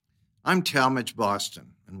I'm Talmadge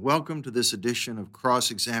Boston, and welcome to this edition of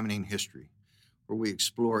Cross-Examining History, where we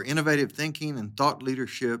explore innovative thinking and thought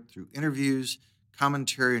leadership through interviews,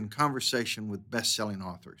 commentary, and conversation with best-selling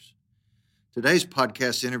authors. Today's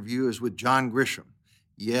podcast interview is with John Grisham.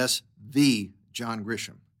 Yes, the John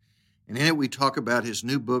Grisham. And in it, we talk about his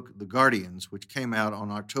new book, The Guardians, which came out on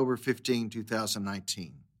October 15,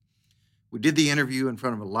 2019. We did the interview in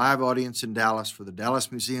front of a live audience in Dallas for the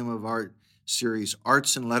Dallas Museum of Art series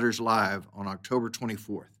Arts and Letters Live on October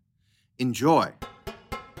 24th. Enjoy.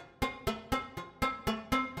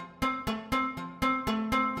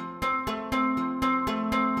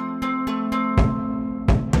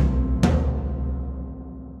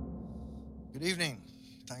 Good evening.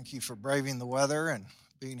 Thank you for braving the weather and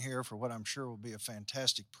being here for what I'm sure will be a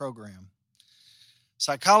fantastic program.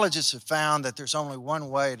 Psychologists have found that there's only one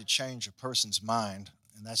way to change a person's mind,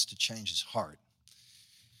 and that's to change his heart.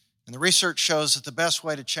 And the research shows that the best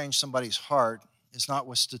way to change somebody's heart is not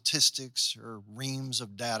with statistics or reams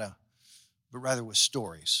of data, but rather with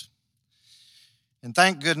stories. And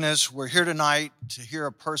thank goodness we're here tonight to hear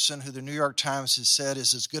a person who the New York Times has said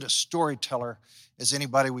is as good a storyteller as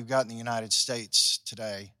anybody we've got in the United States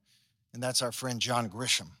today, and that's our friend John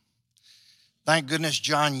Grisham. Thank goodness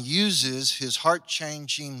John uses his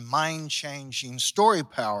heart-changing, mind-changing story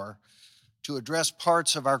power to address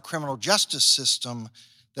parts of our criminal justice system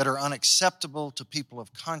that are unacceptable to people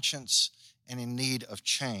of conscience and in need of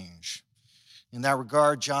change. In that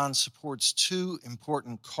regard, John supports two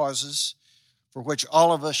important causes for which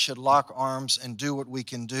all of us should lock arms and do what we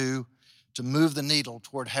can do to move the needle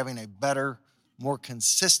toward having a better, more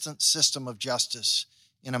consistent system of justice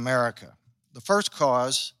in America. The first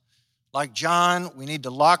cause, like John, we need to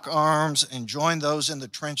lock arms and join those in the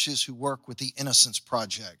trenches who work with the Innocence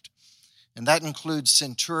Project. And that includes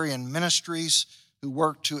Centurion Ministries, who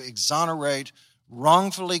work to exonerate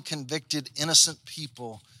wrongfully convicted innocent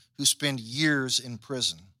people who spend years in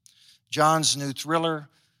prison. John's new thriller,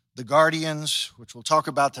 The Guardians, which we'll talk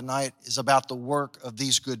about tonight, is about the work of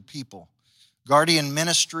these good people. Guardian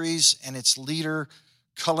Ministries and its leader,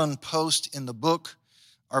 Cullen Post, in the book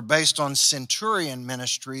are based on Centurion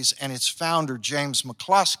Ministries and its founder, James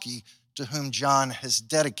McCloskey, to whom John has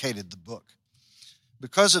dedicated the book.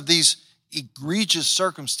 Because of these egregious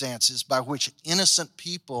circumstances by which innocent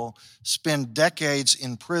people spend decades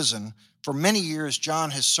in prison, for many years,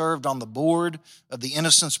 John has served on the board of the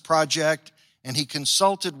Innocence Project, and he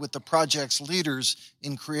consulted with the project's leaders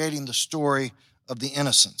in creating the story of the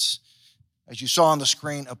Innocents. As you saw on the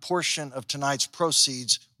screen, a portion of tonight's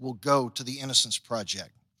proceeds will go to the Innocence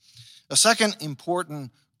Project. A second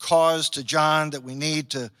important cause to John that we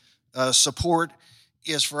need to support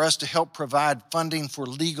is for us to help provide funding for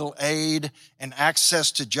legal aid and access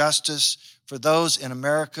to justice for those in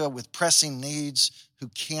America with pressing needs who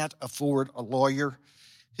can't afford a lawyer.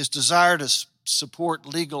 His desire to support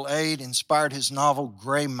legal aid inspired his novel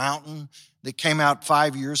Gray Mountain that came out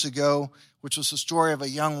 5 years ago, which was the story of a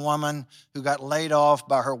young woman who got laid off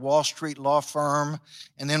by her Wall Street law firm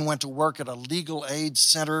and then went to work at a legal aid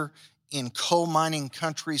center in coal mining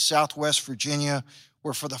country, Southwest Virginia,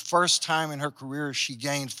 where for the first time in her career, she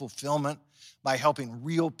gained fulfillment by helping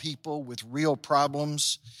real people with real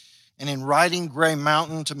problems. And in writing Gray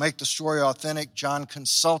Mountain to make the story authentic, John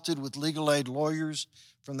consulted with legal aid lawyers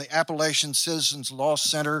from the Appalachian Citizens Law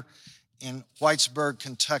Center in Whitesburg,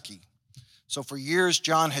 Kentucky. So for years,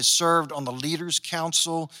 John has served on the Leaders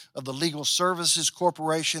Council of the Legal Services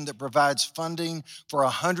Corporation that provides funding for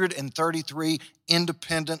 133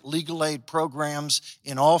 independent legal aid programs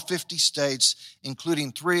in all 50 states,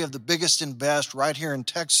 including 3 of the biggest and best right here in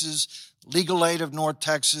Texas, Legal Aid of North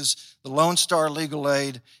Texas, the Lone Star Legal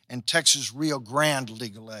Aid, and Texas Rio Grande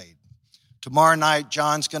Legal Aid. Tomorrow night,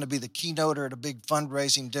 John's going to be the keynoter at a big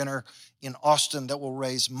fundraising dinner in Austin that will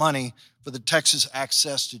raise money for the Texas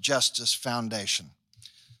Access to Justice Foundation.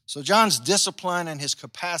 So John's discipline and his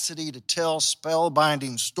capacity to tell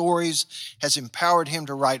spellbinding stories has empowered him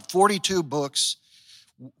to write 42 books,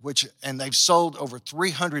 and they've sold over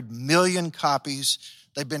 300 million copies.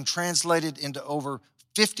 They've been translated into over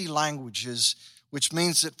 50 languages, which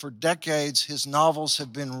means that for decades, his novels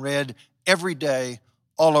have been read every day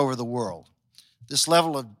all over the world. This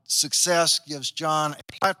level of success gives John a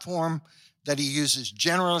platform that he uses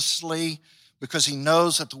generously because he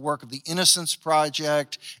knows that the work of the Innocence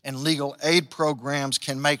Project and legal aid programs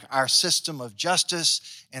can make our system of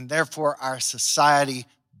justice and therefore our society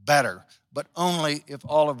better, but only if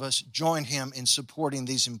all of us join him in supporting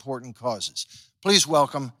these important causes. Please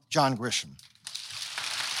welcome John Grisham.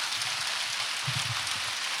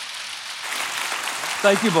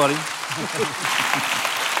 Thank you, buddy.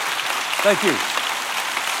 Thank you.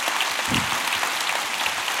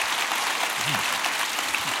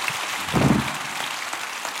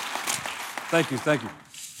 Thank you.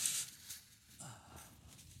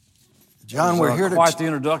 John, we're here to... Quite the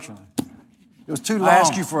introduction. It was too long. I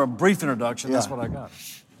asked you for a brief introduction. Yeah. That's what I got.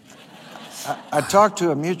 I talked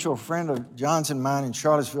to a mutual friend of John's and mine in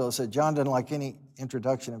Charlottesville and said, John doesn't like any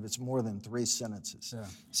introduction if it's more than 3 sentences. Yeah.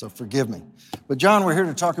 So forgive me. But John, we're here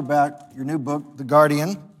to talk about your new book, The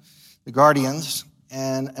Guardians,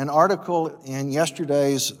 and an article in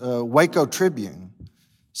yesterday's Waco Tribune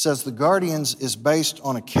says The Guardians is based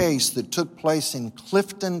on a case that took place in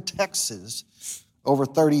Clifton, Texas, over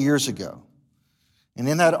 30 years ago. And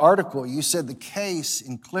in that article, you said the case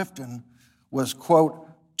in Clifton was, quote,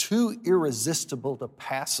 too irresistible to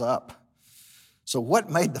pass up. So what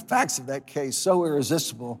made the facts of that case so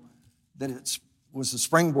irresistible that it was the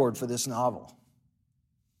springboard for this novel?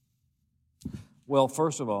 Well,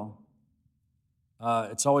 first of all,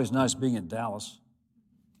 it's always nice being in Dallas.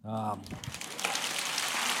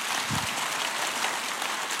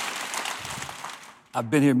 I've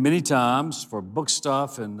been here many times for book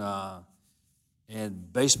stuff and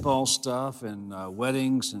baseball stuff and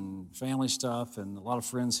weddings and family stuff and a lot of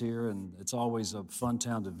friends here, and it's always a fun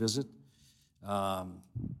town to visit. One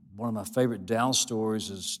of my favorite Dallas stories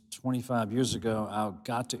is 25 years ago, I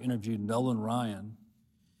got to interview Nolan Ryan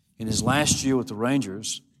in his last year with the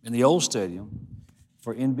Rangers in the old stadium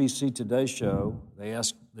for NBC Today show. They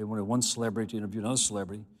wanted one celebrity to interview another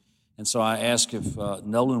celebrity, and so I asked if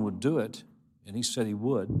Nolan would do it, and he said he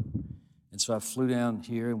would. And so I flew down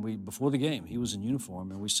here, and before the game, he was in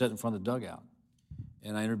uniform, and we sat in front of the dugout.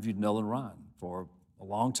 And I interviewed Nolan Ryan for a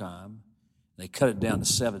long time. They cut it down to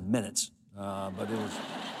 7 minutes, but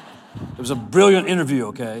it was a brilliant interview,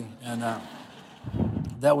 okay? And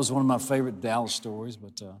that was one of my favorite Dallas stories,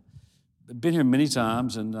 but I've been here many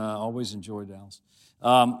times and always enjoyed Dallas.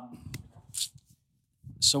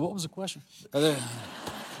 So what was the question? The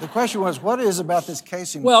question was, what is about this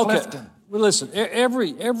case in Clifton? Okay. Well, listen,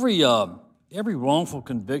 every wrongful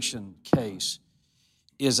conviction case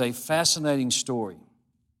is a fascinating story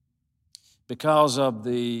because of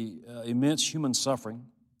the immense human suffering,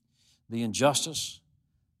 the injustice,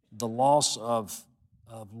 the loss of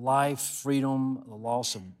life, freedom, the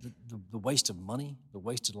loss of the waste of money, the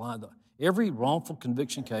wasted life. Every wrongful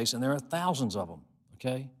conviction case, and there are thousands of them,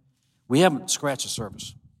 okay? We haven't scratched the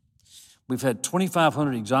surface. We've had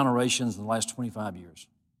 2,500 exonerations in the last 25 years.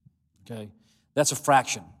 Okay, that's a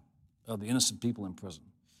fraction of the innocent people in prison.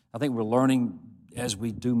 I think we're learning as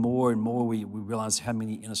we do more and more, we realize how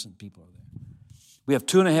many innocent people are there. We have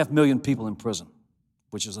 2.5 million people in prison,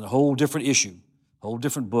 which is a whole different issue, whole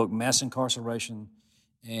different book, mass incarceration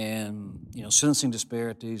and sentencing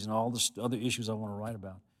disparities and all the other issues I want to write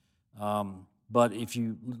about. But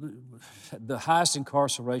the highest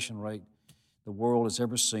incarceration rate the world has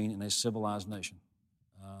ever seen in a civilized nation.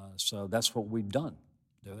 So that's what we've done.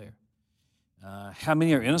 They're there. How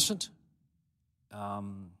many are innocent?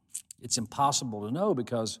 It's impossible to know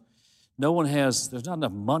because there's not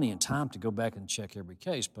enough money and time to go back and check every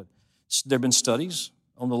case, but there have been studies.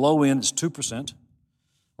 On the low end, it's 2%.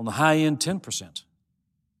 On the high end, 10%.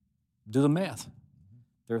 Do the math.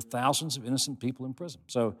 There are thousands of innocent people in prison.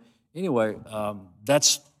 So anyway,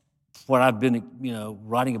 that's what I've been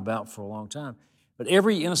writing about for a long time. But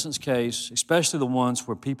every innocence case, especially the ones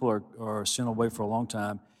where people are sent away for a long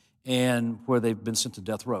time, and where they've been sent to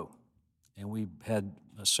death row. And we've had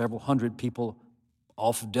several hundred people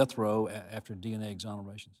off of death row after DNA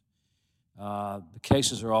exonerations. The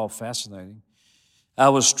cases are all fascinating. I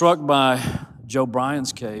was struck by Joe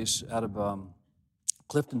Bryan's case out of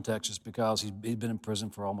Clifton, Texas, because he'd been in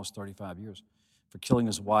prison for almost 35 years for killing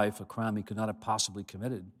his wife, a crime he could not have possibly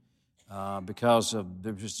committed because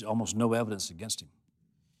there was just almost no evidence against him.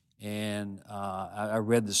 And I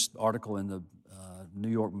read this article in the New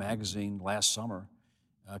York Magazine last summer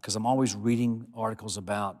because I'm always reading articles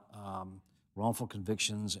about wrongful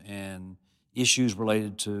convictions and issues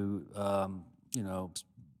related to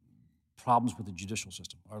problems with the judicial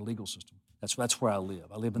system, our legal system. That's where I live.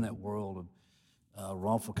 I live in that world of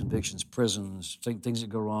wrongful convictions, prisons, things that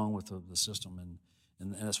go wrong with the system,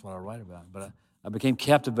 and that's what I write about. But I became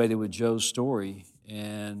captivated with Joe's story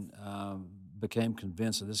and became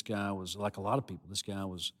convinced that this guy was, like a lot of people, this guy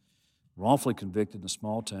was wrongfully convicted in a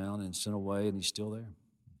small town and sent away, and he's still there.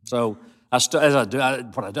 So I steal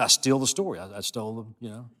the story. I stole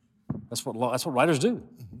them. That's what writers do.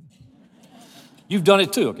 Mm-hmm. You've done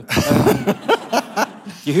it too. Okay?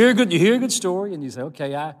 You hear a good story, and you say,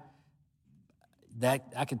 okay, I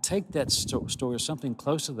can take that story or something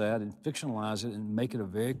close to that and fictionalize it and make it a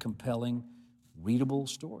very compelling, readable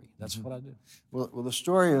story. That's what I do. Well, the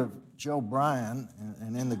story of Joe Bryan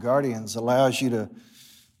and in The Guardians allows you to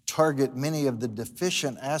target many of the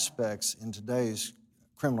deficient aspects in today's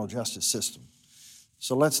criminal justice system.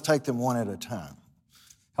 So let's take them one at a time.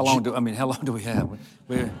 How long do we have?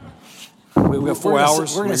 We have 4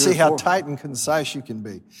 hours. We're going to see how tight and concise you can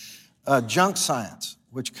be. Junk science,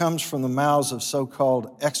 which comes from the mouths of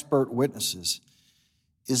so-called expert witnesses,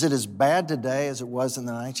 is it as bad today as it was in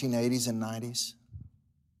the 1980s and 90s?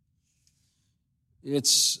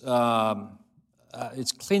 It's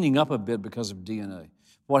cleaning up a bit because of DNA.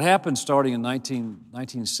 What happened starting in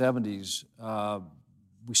 1970s,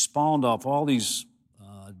 we spawned off all these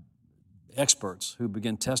experts who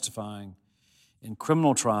began testifying in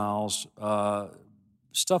criminal trials,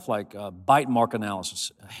 stuff like bite mark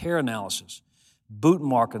analysis, hair analysis, boot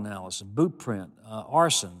mark analysis, boot print,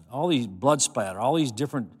 arson, all these blood spatter, all these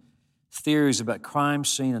different theories about crime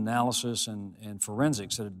scene analysis and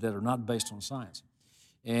forensics that are not based on science.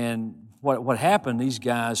 And what happened, these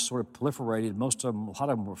guys sort of proliferated. A lot of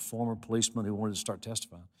them were former policemen who wanted to start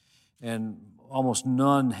testifying. And almost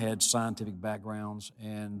none had scientific backgrounds,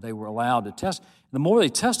 and they were allowed to test. The more they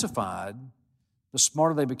testified, the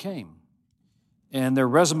smarter they became. And their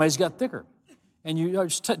resumes got thicker. And you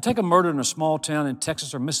just take a murder in a small town in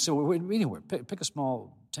Texas or Mississippi, anywhere, pick a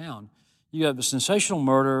small town. You have a sensational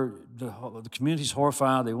murder, the community's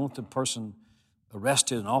horrified, they want the person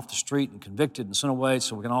arrested and off the street and convicted and sent away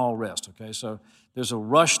so we can all rest, okay? So there's a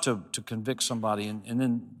rush to convict somebody, and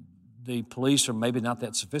then the police are maybe not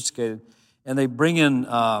that sophisticated, and they bring in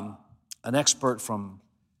an expert from,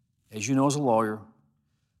 as you know as a lawyer,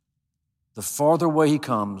 the farther away he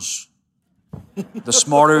comes, the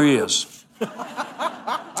smarter he is.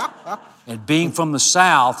 And being from the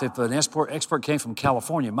South, if an expert came from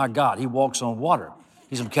California, my God, he walks on water.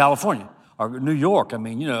 He's from California. Or New York,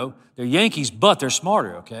 they're Yankees, but they're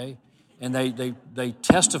smarter, okay? And they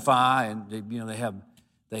testify, and they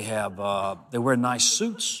wear nice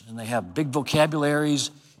suits, and they have big vocabularies,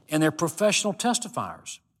 and they're professional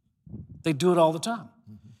testifiers. They do it all the time.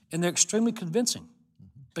 And they're extremely convincing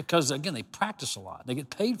because, again, they practice a lot. They get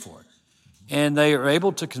paid for it. And they are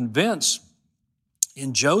able to convince,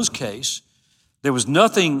 in Joe's case, there was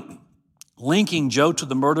nothing linking Joe to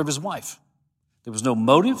the murder of his wife. There was no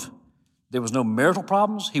motive. There was no marital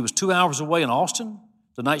problems. He was 2 hours away in Austin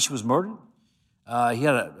the night she was murdered. He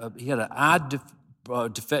had an eye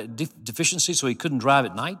deficiency, so he couldn't drive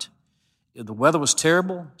at night. The weather was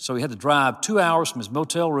terrible, so he had to drive 2 hours from his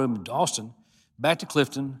motel room in Austin back to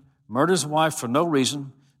Clifton, murder his wife for no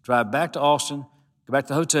reason, drive back to Austin, go back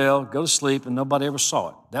to the hotel, go to sleep, and nobody ever saw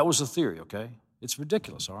it. That was the theory, okay? It's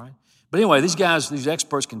ridiculous, all right? But anyway, these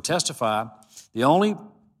experts can testify. The only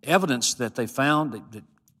evidence that they found that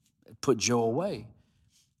put Joe away,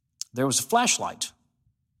 there was a flashlight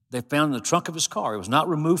they found in the trunk of his car. It was not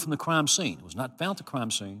removed from the crime scene. It was not found at the crime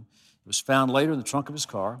scene. It was found later in the trunk of his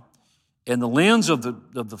car. And the lens of the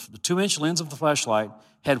 2-inch lens of the flashlight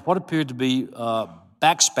had what appeared to be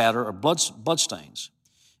backspatter or blood stains.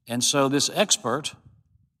 And so this expert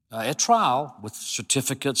at trial, with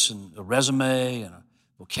certificates and a resume and a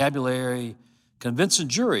vocabulary, convinced a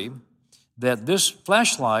jury that this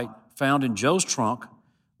flashlight found in Joe's trunk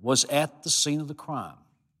was at the scene of the crime.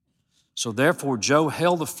 So therefore, Joe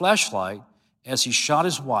held the flashlight as he shot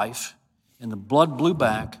his wife, and the blood blew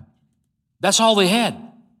back. That's all they had.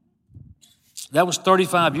 That was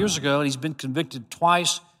 35 years ago, and he's been convicted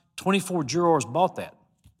twice. 24 jurors bought that.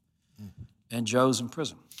 And Joe's in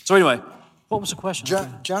prison. So anyway, what was the question?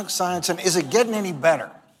 Junk science, and is it getting any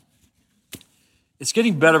better? It's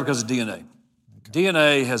getting better because of DNA. Okay.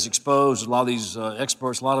 DNA has exposed a lot of these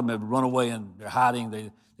experts. A lot of them have run away and they're hiding.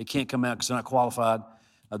 They can't come out because they're not qualified.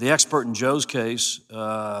 The expert in Joe's case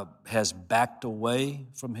has backed away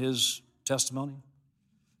from his testimony.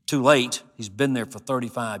 Too late. He's been there for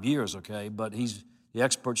 35 years, okay? But the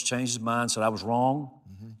expert's changed his mind, said, I was wrong.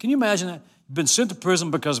 Mm-hmm. Can you imagine that? You've been sent to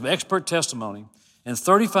prison because of expert testimony, and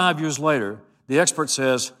 35 years later, the expert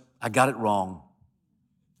says, I got it wrong.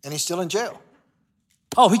 And he's still in jail.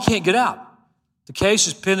 Oh, he can't get out. The case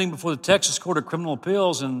is pending before the Texas Court of Criminal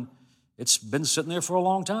Appeals, and it's been sitting there for a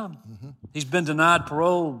long time. Mm-hmm. He's been denied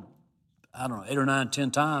parole, 8 or 9,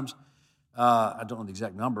 10 times. I don't know the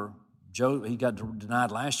exact number. Joe, he got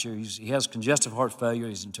denied last year. He has congestive heart failure.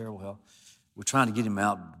 He's in terrible health. We're trying to get him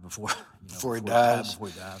out before he dies.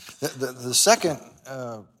 The second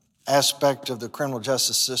aspect of the criminal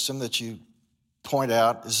justice system that you point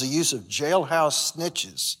out is the use of jailhouse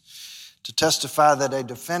snitches to testify that a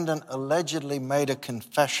defendant allegedly made a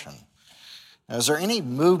confession. Now, is there any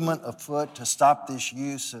movement afoot to stop this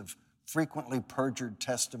use of frequently perjured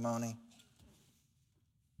testimony?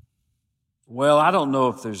 Well, I don't know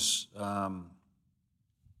if there's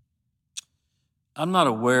I'm not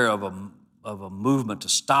aware of a movement to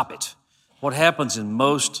stop it. What happens in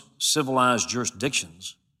most civilized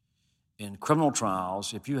jurisdictions in criminal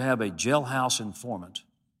trials, if you have a jailhouse informant,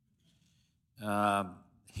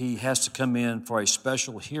 he has to come in for a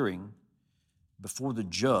special hearing before the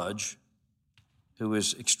judge, who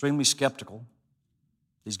is extremely skeptical.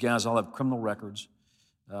 These guys all have criminal records,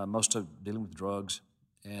 most of them dealing with drugs,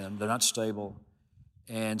 and they're not stable.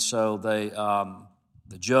 And so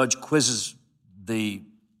the judge quizzes the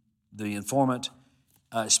informant,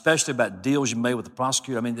 especially about deals you made with the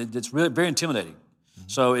prosecutor. I mean, it's really very intimidating. Mm-hmm.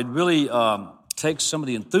 So it really takes some of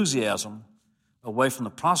the enthusiasm away from the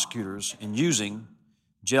prosecutors in using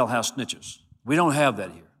jailhouse snitches. We don't have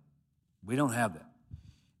that here. We don't have that.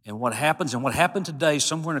 And what happened today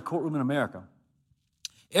somewhere in a courtroom in America,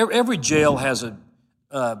 every jail has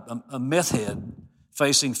a meth head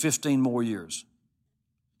facing 15 more years.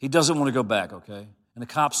 He doesn't want to go back, okay? And the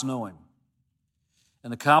cops know him.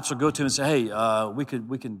 And the cops will go to him and say, hey, we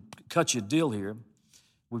can cut you a deal here.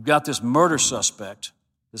 We've got this murder suspect,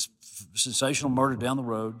 this sensational murder down the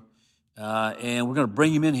road, and we're going to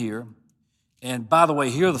bring him in here. And by the way,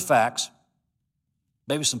 here are the facts,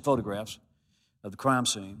 maybe some photographs of the crime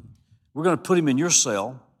scene. We're going to put him in your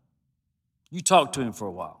cell. You talk to him for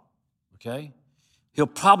a while, okay? He'll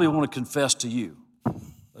probably want to confess to you,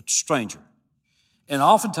 a stranger. And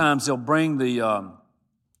oftentimes they'll bring the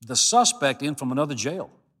suspect in from another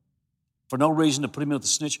jail for no reason to put him in with the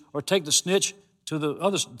snitch, or take the snitch to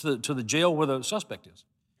the jail where the suspect is.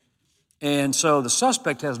 And so the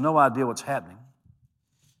suspect has no idea what's happening.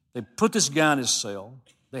 They put this guy in his cell.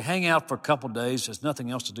 They hang out for a couple of days. There's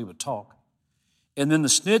nothing else to do but talk. And then the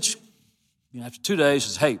snitch, after 2 days,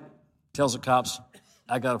 says, hey, tells the cops,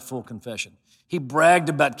 I got a full confession. He bragged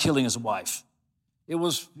about killing his wife. It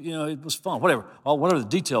was, it was fun, whatever the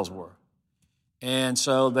details were. And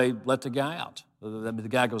so they let the guy out. The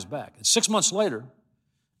guy goes back. And 6 months later,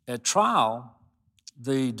 at trial,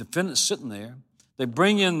 the defendant's sitting there. They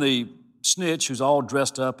bring in the snitch, who's all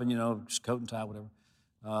dressed up and, just coat and tie, whatever,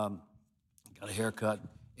 got a haircut,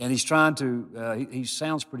 and he's trying to, he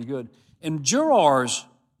sounds pretty good. And jurors,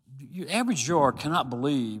 your average juror cannot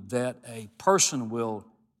believe that a person will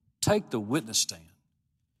take the witness stand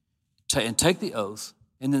and take the oath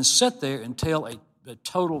and then sit there and tell a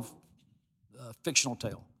total fictional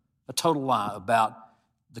tale, a total lie about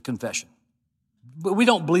the confession. But we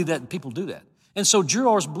don't believe that, and people do that. And so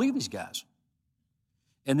jurors believe these guys.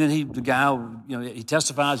 And then the guy, he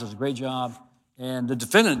testifies, does a great job, and the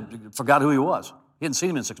defendant forgot who he was. He hadn't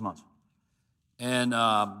seen him in 6 months. And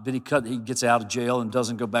then he gets out of jail and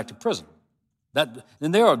doesn't go back to prison.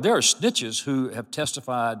 And there are snitches who have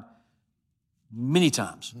testified many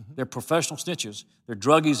times. Mm-hmm. They're professional snitches. They're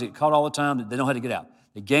druggies. They get caught all the time. They know how to get out.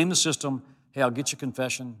 They game the system. Hey, I'll get your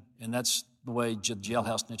confession. And that's the way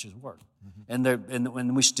jailhouse snitches work. Mm-hmm.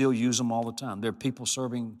 And we still use them all the time. There are people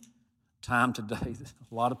serving time today,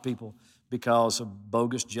 a lot of people, because of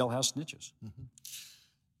bogus jailhouse snitches. Mm-hmm.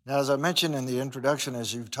 Now, as I mentioned in the introduction,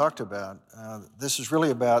 as you've talked about, this is really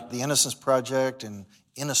about the Innocence Project and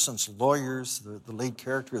innocence lawyers. The lead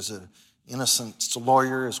character is an innocence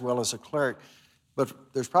lawyer as well as a cleric. But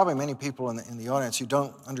there's probably many people in the audience who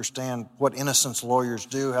don't understand what innocence lawyers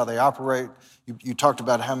do, how they operate. You talked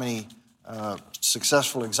about how many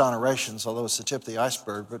successful exonerations, although it's the tip of the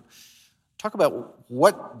iceberg. But talk about,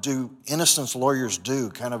 what do innocence lawyers do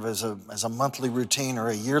kind of as a monthly routine or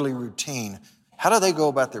a yearly routine? How do they go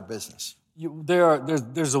about their business?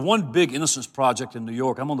 There's the one big innocence project in New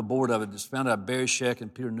York. I'm on the board of it. It's founded by Barry Scheck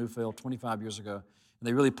and Peter Neufeld 25 years ago. And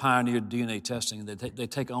they really pioneered DNA testing. They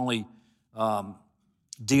take only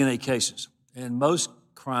DNA cases. And most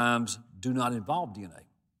crimes do not involve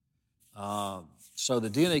DNA. So the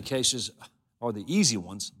DNA cases are the easy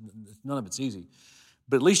ones. None of it's easy.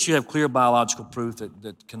 But at least you have clear biological proof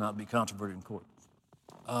that cannot be controverted in court.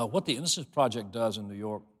 What the Innocence Project does in New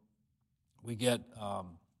York, we get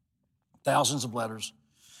thousands of letters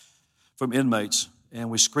from inmates, and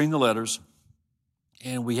we screen the letters,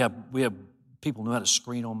 and we have people know how to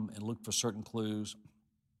screen them and look for certain clues.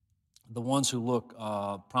 The ones who look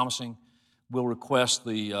promising will request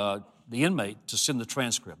the inmate to send the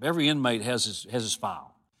transcript. Every inmate has his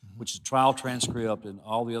file, which is a trial transcript and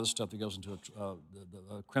all the other stuff that goes into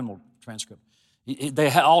the criminal transcript. They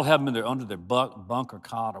all have them under their bunk or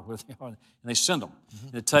cot or whatever they are, and they send them. Mm-hmm.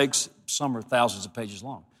 And it takes some are thousands of pages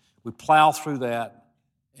long. We plow through that,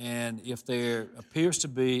 and if there appears to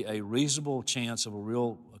be a reasonable chance of a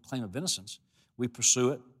real claim of innocence, we pursue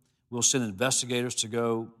it. We'll send investigators to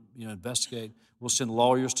go, investigate. We'll send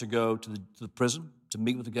lawyers to go to the prison to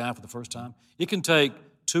meet with the guy for the first time. It can take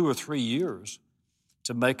 2 or 3 years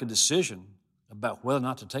to make a decision about whether or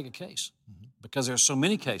not to take a case. Because there are so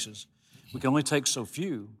many cases, we can only take so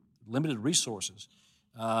few, limited resources,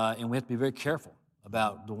 and we have to be very careful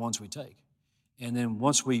about the ones we take. And then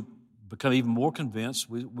once we become even more convinced,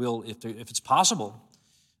 we will, if it's possible,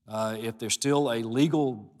 if there's still a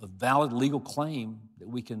valid legal claim that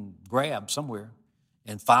we can grab somewhere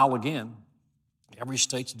and file again. Every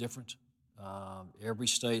state's different. Every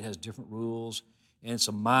state has different rules, and it's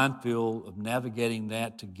a minefield of navigating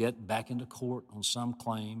that to get back into court on some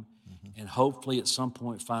claim, and hopefully at some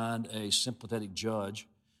point find a sympathetic judge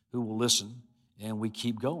who will listen, and we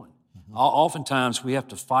keep going. Oftentimes we have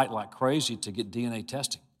to fight like crazy to get DNA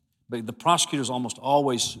testing, but the prosecutors almost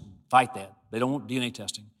always fight that. They don't want DNA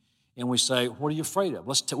testing, and we say, "What are you afraid of?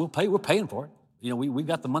 We'll pay. We're paying for it. We've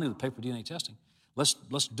got the money to pay for DNA testing. Let's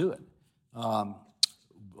do it."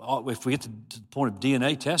 If we get to the point of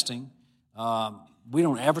DNA testing, we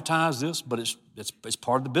don't advertise this, but it's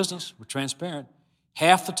part of the business. We're transparent.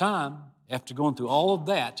 Half the time, after going through all of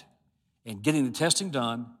that and getting the testing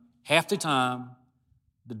done, half the time,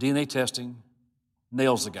 the DNA testing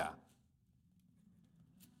nails the guy.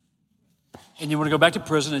 And you want to go back to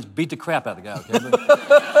prison and beat the crap out of the guy, okay?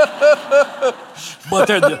 But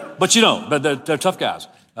they're tough guys.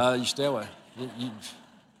 You stay away.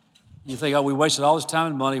 You think, we wasted all this time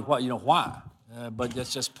and money. Why? But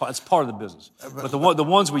it's part of the business. But the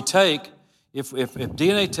ones we take, if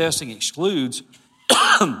DNA testing excludes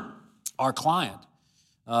our client,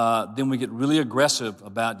 then we get really aggressive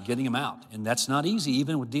about getting them out. And that's not easy,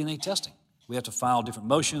 even with DNA testing. We have to file different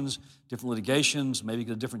motions, different litigations, maybe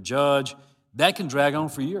get a different judge. That can drag on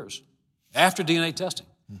for years after DNA testing.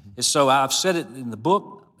 And so I've said it in the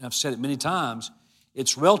book, and I've said it many times,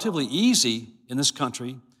 it's relatively easy in this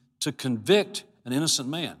country to convict an innocent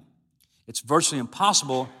man. It's virtually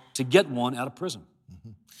impossible to get one out of prison.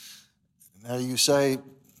 Now you say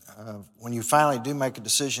when you finally do make a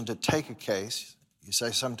decision to take a case, you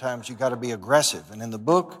say sometimes you got to be aggressive. And in the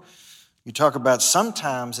book, you talk about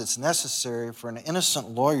sometimes it's necessary for an innocent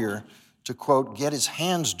lawyer to, quote, get his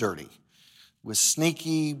hands dirty with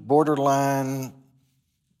sneaky, borderline,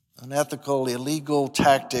 unethical, illegal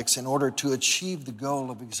tactics in order to achieve the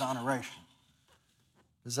goal of exoneration.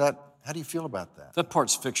 How do you feel about that? That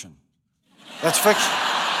part's fiction. That's fiction?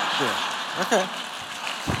 Yeah. Okay.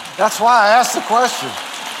 That's why I asked the question.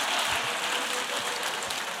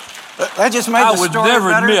 That just made the story better? I would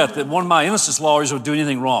never admit that one of my innocence lawyers would do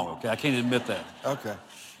anything wrong, okay? I can't admit that. Okay.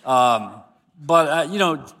 But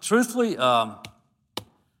truthfully, I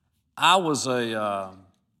was a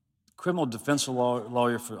criminal defense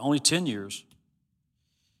lawyer for only 10 years,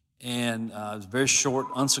 and it was a very short,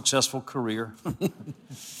 unsuccessful career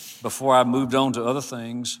before I moved on to other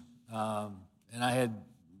things. And I had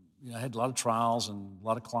a lot of trials and a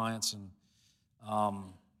lot of clients, and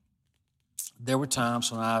there were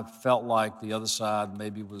times when I felt like the other side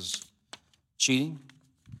maybe was cheating,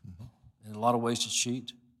 in a lot of ways to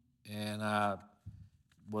cheat, and I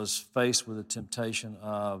was faced with the temptation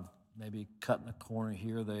of maybe cutting a corner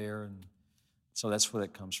here or there, and so that's where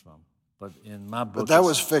that comes from. But in my book, but that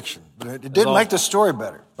was fiction. It didn't make the story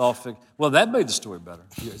better. All fiction. Well, that made the story better.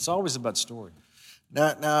 It's always about story.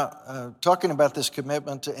 Now, talking about this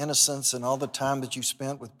commitment to innocence and all the time that you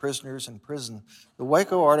spent with prisoners in prison, the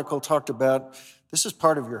Waco article talked about this is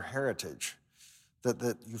part of your heritage,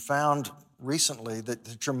 that you found recently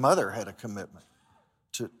that your mother had a commitment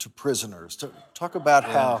to prisoners. To talk about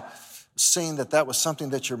how, seeing that was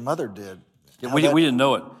something that your mother did. Yeah, we didn't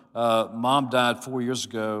know it. Mom died 4 years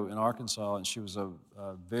ago in Arkansas, and she was a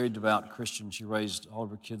very devout Christian. She raised all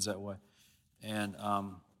of her kids that way. And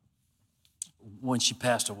when she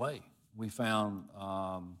passed away, we found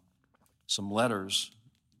some letters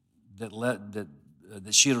that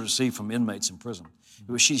she had received from inmates in prison.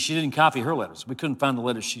 She didn't copy her letters. We couldn't find the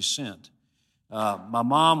letters she sent. My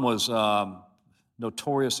mom was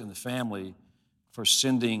notorious in the family for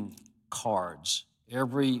sending cards.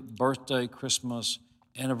 Every birthday, Christmas,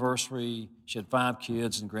 anniversary, she had 5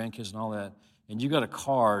 kids and grandkids and all that, and you got a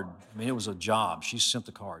card. I mean, it was a job. She sent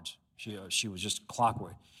the cards. She was just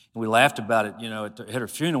clockwork. And we laughed about it, at her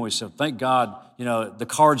funeral. We said, thank God, the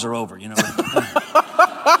cards are over, We're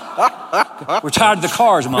tired of the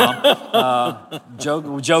cards, Mom.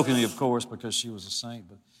 Jokingly, of course, because she was a saint.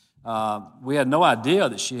 But we had no idea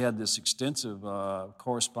that she had this extensive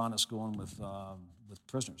correspondence going with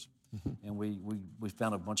prisoners. And we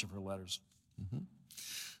found a bunch of her letters.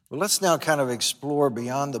 Well, let's now kind of explore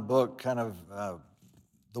beyond the book, kind of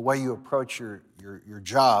the way you approach your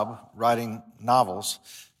job, writing novels.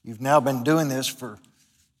 You've now been doing this for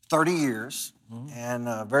 30 years and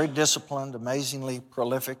very disciplined, amazingly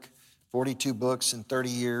prolific. 42 books in 30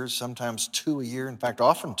 years, sometimes 2 a year, in fact,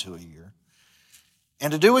 often 2 a year.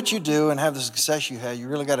 And to do what you do and have the success you had, you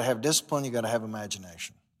really got to have discipline, you got to have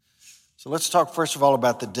imagination. So let's talk first of all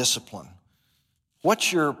about the discipline.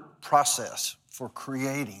 What's your process for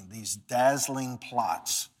creating these dazzling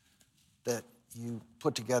plots that you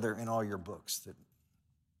put together in all your books?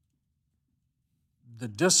 The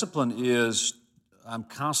discipline is I'm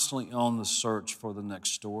constantly on the search for the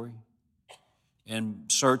next story. And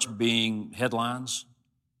search being headlines,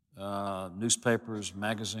 newspapers,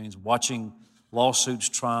 magazines, watching lawsuits,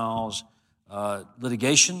 trials,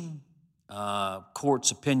 litigation,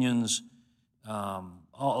 courts' opinions. I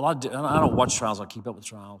don't watch trials. I keep up with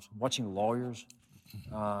trials. Watching lawyers.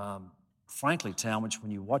 Frankly, Talmadge,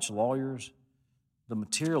 when you watch lawyers, the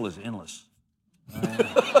material is endless.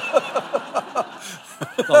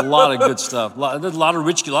 A lot of good stuff. There's a lot of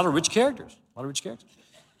rich characters.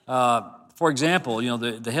 For example,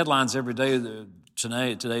 the headlines every day.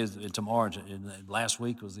 Today, tomorrow, and last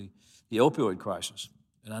week was the opioid crisis,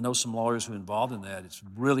 and I know some lawyers who are involved in that. It's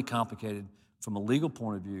really complicated from a legal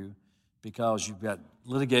point of view because you've got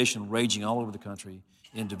litigation raging all over the country,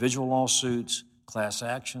 individual lawsuits, class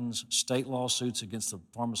actions, state lawsuits against the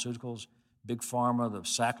pharmaceuticals, big pharma, the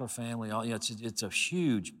Sackler family. It's a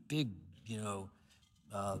huge, big,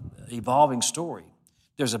 evolving story.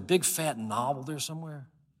 There's a big fat novel there somewhere.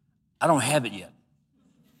 I don't have it yet,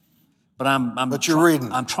 but But you're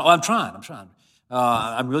reading. I'm trying.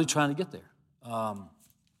 I'm really trying to get there.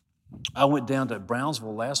 I went down to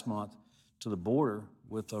Brownsville last month to the border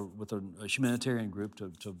with a humanitarian group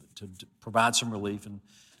to provide some relief, and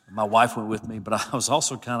my wife went with me. But I was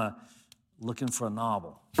also kind of looking for a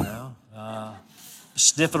novel,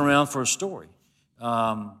 sniffing around for a story.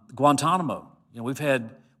 Guantanamo. We've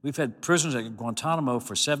had prisoners at Guantanamo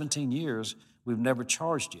for 17 years. We've never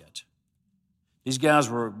charged yet. These guys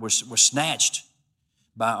were snatched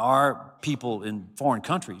by our people in foreign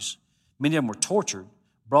countries. Many of them were tortured,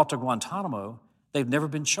 brought to Guantanamo. They've never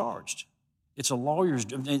been charged. It's a lawyer's.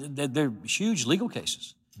 They're huge legal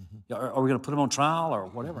cases. Mm-hmm. Are we going to put them on trial or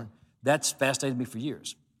whatever? Mm-hmm. That's fascinated me for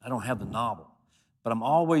years. I don't have the novel, but I'm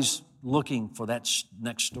always looking for that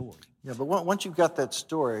next story. Yeah, but once you've got that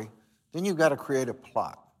story, then you've got to create a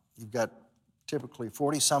plot. You've got typically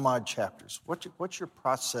 40-some-odd chapters. What's your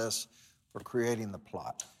process for creating the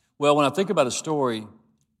plot? Well, when I think about a story,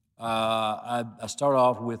 I start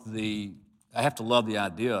off with I have to love the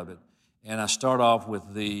idea of it, and I start off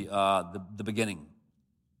with the beginning.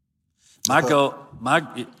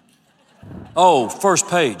 First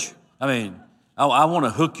page. I mean, I want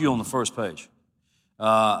to hook you on the first page.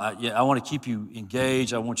 I want to keep you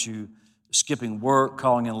engaged. I want you skipping work,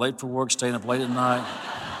 calling in late for work, staying up late at night,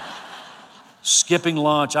 skipping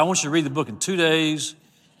lunch. I want you to read the book in 2 days,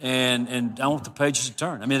 and I want the pages to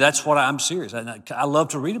turn. I mean, that's what I'm serious. I love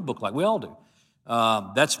to read a book like we all do.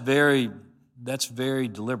 That's very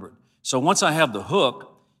deliberate. So once I have the hook,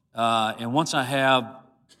 and once I have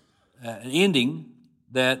an ending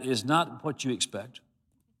that is not what you expect,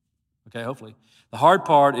 okay, hopefully. The hard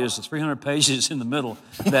part is the 300 pages in the middle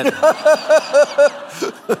that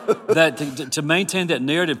to maintain that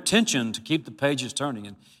narrative tension to keep the pages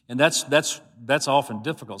turning, and that's often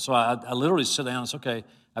difficult. So I literally sit down and say, okay,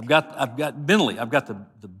 I've got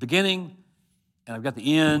the beginning and I've got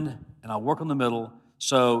the end, and I'll work on the middle.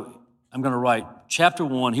 So I'm going to write chapter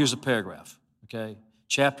 1. Here's a paragraph. Okay,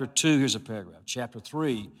 chapter 2. Here's a paragraph. Chapter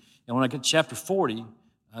 3, and when I get to chapter 40,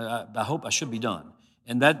 I hope I should be done,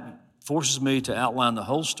 and that forces me to outline the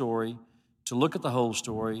whole story, to look at the whole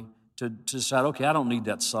story, to decide, okay, I don't need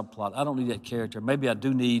that subplot, I don't need that character, maybe I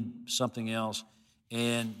do need something else.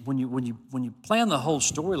 And when you plan the whole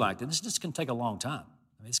story like that, this can take a long time.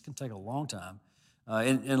 I mean, this can take a long time,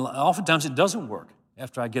 and oftentimes it doesn't work.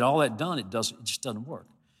 After I get all that done, it just doesn't work.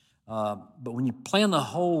 But when you plan the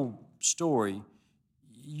whole story,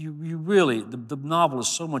 you really the novel is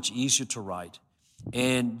so much easier to write.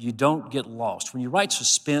 And you don't get lost. When you write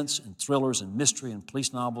suspense and thrillers and mystery and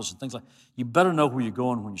police novels and things like that, you better know where you're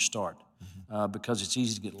going when you start, because it's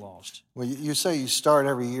easy to get lost. Well, you say you start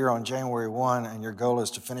every year on January 1, and your goal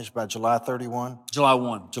is to finish by July 31? July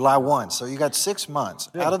 1. July 1. So you got 6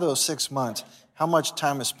 months. Yeah. Out of those 6 months, how much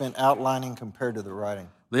time is spent outlining compared to the writing?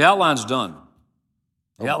 The outline's done.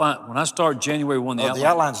 The outline, when I start January 1, the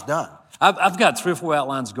outline's done. I've got 3 or 4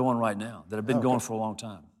 outlines going right now that have been going for a long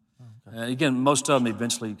time. Again, most of them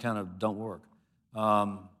eventually kind of don't work.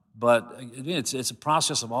 But again, it's a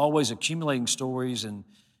process of always accumulating stories, and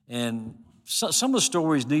some of the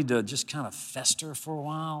stories need to just kind of fester for a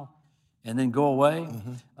while and then go away.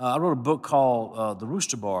 Mm-hmm. I wrote a book called The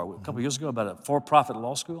Rooster Bar a couple years ago about a for-profit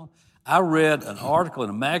law school. I read an article in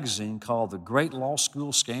a magazine called The Great Law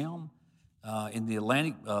School Scam in the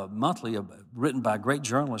Atlantic Monthly, written by a great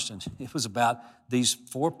journalist, and it was about these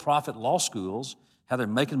for-profit law schools, how they're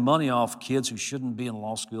making money off kids who shouldn't be in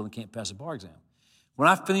law school and can't pass a bar exam. When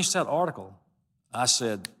I finished that article, I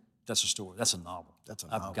said, that's a story, that's a novel.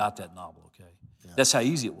 I've got that novel, okay? Yeah. That's how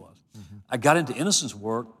easy it was. Mm-hmm. I got into innocence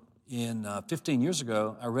work 15 years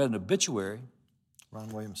ago. I read an obituary Ron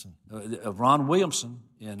Williamson. Of Ron Williamson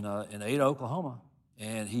in Ada, Oklahoma.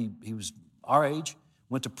 And he was our age,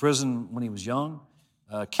 went to prison when he was young,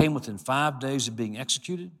 came within 5 days of being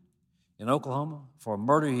executed in Oklahoma for a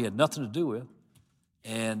murder he had nothing to do with.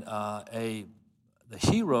 And the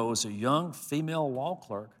hero is a young female law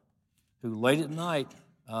clerk who late at night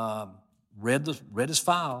read his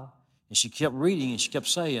file, and she kept reading, and she kept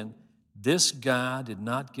saying, this guy did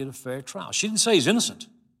not get a fair trial. She didn't say he's innocent.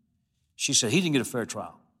 She said he didn't get a fair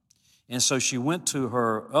trial. And so she went to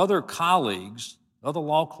her other colleagues, other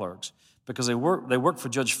law clerks, because they worked for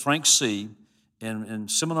Judge Frank C. in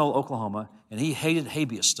Seminole, Oklahoma, and he hated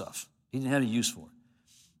habeas stuff. He didn't have any use for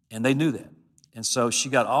it. And they knew that. And so she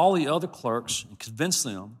got all the other clerks and convinced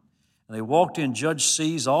them, and they walked in Judge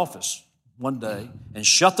C.'s office one day and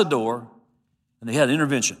shut the door, and they had an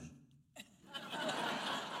intervention.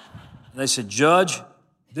 And they said, Judge,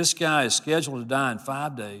 this guy is scheduled to die in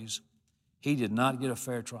 5 days. He did not get a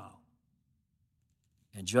fair trial.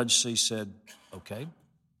 And Judge C said, okay,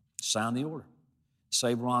 sign the order.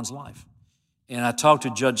 Save Ron's life. And I talked to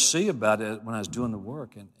Judge C about it when I was doing the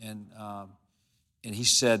work, and he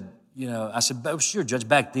said, I said, oh, sure, Judge,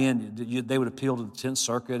 back then they would appeal to the 10th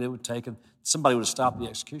Circuit. It would take, somebody would have stopped the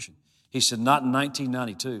execution. He said, not in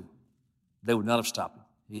 1992. They would not have stopped it.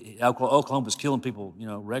 Oklahoma was killing people,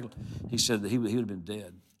 regularly. He said that he would have been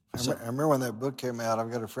dead. I remember when that book came out, I've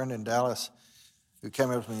got a friend in Dallas who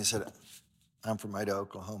came up to me and said, I'm from Ada,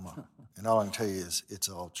 Oklahoma. And all I can tell you is it's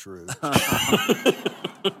all true.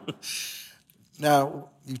 Now,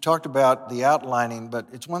 you talked about the outlining, but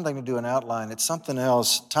it's one thing to do an outline. It's something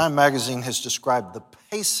else. Time magazine has described the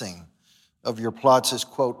pacing of your plots as,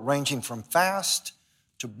 quote, ranging from fast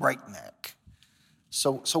to breakneck.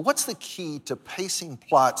 So what's the key to pacing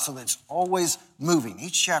plots so that it's always moving?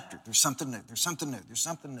 Each chapter, there's something new, there's something new, there's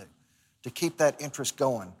something new, to keep that interest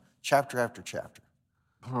going chapter after chapter.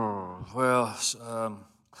 Well,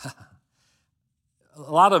 a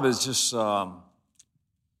lot of it is just,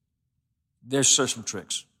 there's some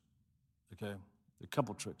tricks, okay? A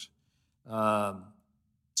couple tricks.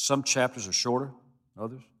 Some chapters are shorter,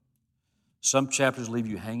 others. Some chapters leave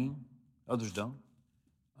you hanging, others don't.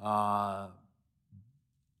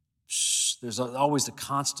 There's always the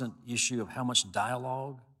constant issue of how much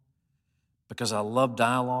dialogue, because I love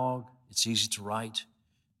dialogue. It's easy to write,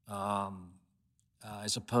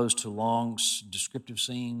 as opposed to long descriptive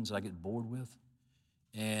scenes I get bored with.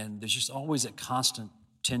 And there's just always that constant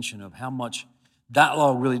tension of how much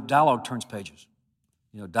dialogue turns pages.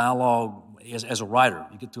 Dialogue, as a writer,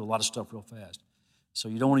 you get through a lot of stuff real fast. So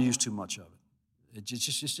you don't want to use too much of it. It's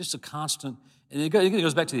just a constant, and it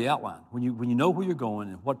goes back to the outline. When you know where you're going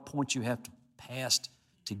and what points you have to pass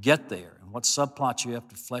to get there, and what subplots you have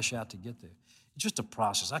to flesh out to get there, it's just a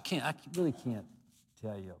process. I really can't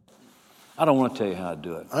tell you. I don't want to tell you how to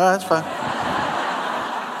do it. That's fine.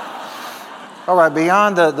 All right.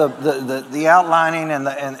 Beyond the outlining and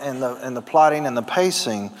the plotting and the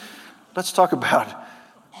pacing, let's talk about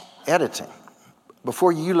editing.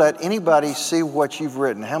 Before you let anybody see what you've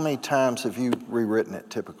written, how many times have you rewritten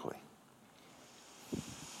it typically?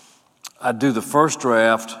 I do the first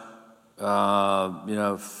draft, 5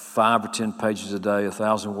 or 10 pages a day,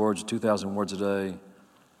 1,000 words, 2,000 words a day.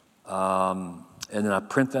 And then I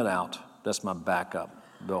print that out. That's my backup,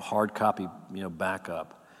 the hard copy,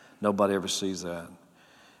 backup. Nobody ever sees that.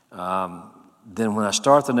 Then when I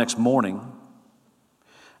start the next morning,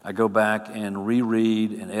 I go back and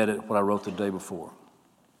reread and edit what I wrote the day before.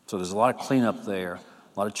 So there's a lot of cleanup there,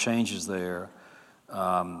 a lot of changes there,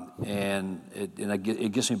 and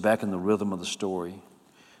it gets me back in the rhythm of the story.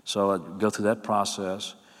 So I go through that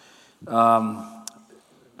process.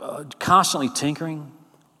 Constantly tinkering,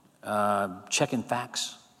 checking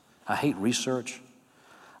facts. I hate research.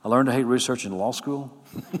 I learned to hate research in law school.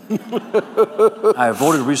 I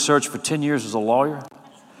avoided research for 10 years as a lawyer.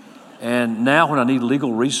 And now when I need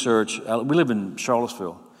legal research, we live in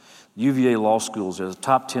Charlottesville. UVA Law School is a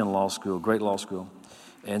top 10 law school, great law school.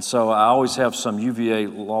 And so I always have some UVA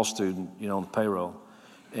law student, on the payroll.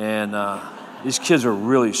 And these kids are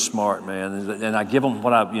really smart, man. And I give them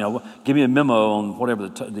give me a memo on whatever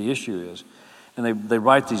the issue is. And they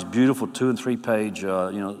write these beautiful 2- and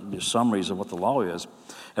 3-page, summaries of what the law is.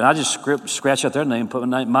 And I just scratch out their name, put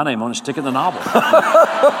my name on it, stick it in the novel.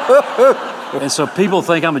 And so people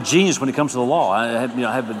think I'm a genius when it comes to the law. I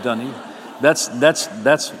haven't done either.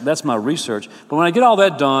 That's my research. But when I get all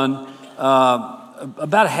that done,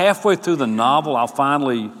 about halfway through the novel, I'll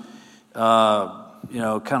finally,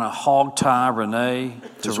 kind of hog tie Renee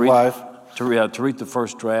his wife to read the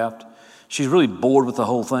first draft. She's really bored with the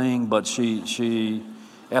whole thing, but she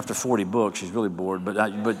after 40 books, she's really bored.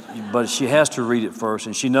 But she has to read it first,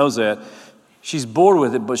 and she knows that. She's bored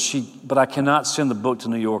with it, but I cannot send the book to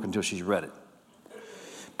New York until she's read it,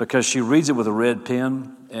 because she reads it with a red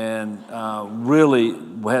pen and really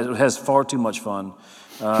has far too much fun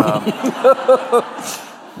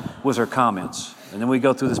with her comments. And then we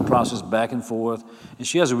go through this process back and forth. And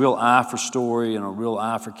she has a real eye for story and a real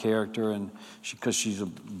eye for character, and because she's a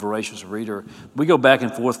voracious reader. We go back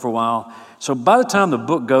and forth for a while. So by the time the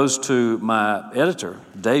book goes to my editor,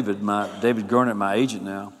 David Gurnett, my agent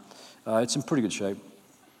now, it's in pretty good shape.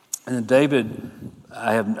 And then David,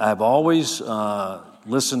 I have always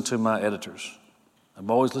listened to my editors. I've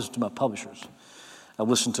always listened to my publishers. I've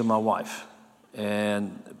listened to my wife.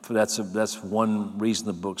 And that's one reason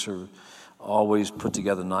the books are always put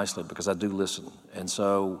together nicely, because I do listen. And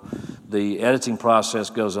so the editing process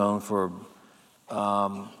goes on for,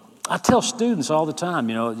 I tell students all the time,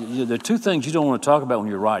 there are two things you don't want to talk about when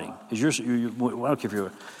you're writing. I don't care if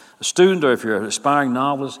you're a student or if you're an aspiring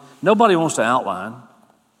novelist, nobody wants to outline.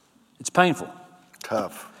 It's painful.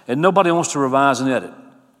 Tough. And nobody wants to revise and edit,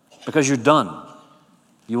 because you're done.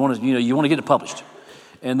 You want to get it published.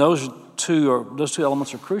 And those two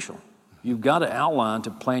elements are crucial. You've got to outline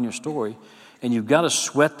to plan your story, and you've got to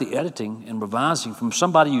sweat the editing and revising from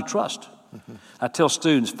somebody you trust. Mm-hmm. I tell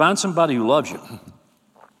students, find somebody who loves you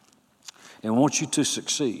and wants you to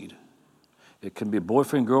succeed. It can be a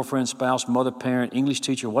boyfriend, girlfriend, spouse, mother, parent, English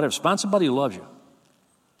teacher, whatever. Find somebody who loves you,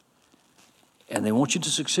 and they want you to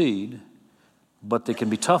succeed, but they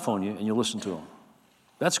can be tough on you, and you listen to them.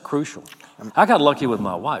 That's crucial. I got lucky with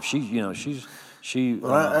my wife.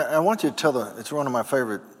 I want you to tell it's one of my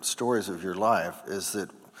favorite stories of your life, is that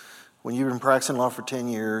when you've been practicing law for 10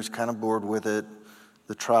 years, kind of bored with it,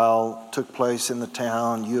 the trial took place in the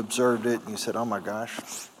town, you observed it, and you said, oh my gosh,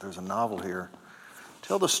 there's a novel here.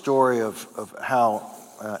 Tell the story of how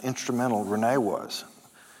instrumental Renee was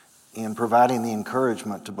in providing the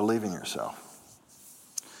encouragement to believe in yourself.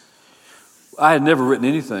 I had never written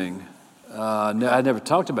anything. I had never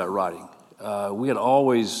talked about writing. We had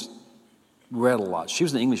always read a lot. She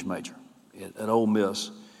was an English major at Ole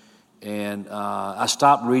Miss, and I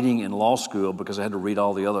stopped reading in law school because I had to read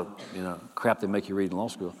all the other crap they make you read in law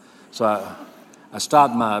school. So I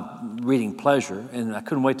stopped my reading pleasure, and I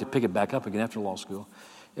couldn't wait to pick it back up again after law school.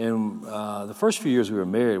 And the first few years we were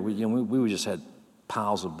married, we just had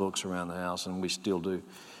piles of books around the house, and we still do.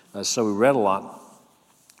 So we read a lot,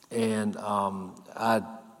 and I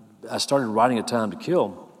started writing A Time to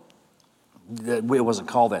Kill. It wasn't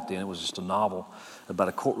called that then. It was just a novel about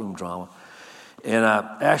a courtroom drama. And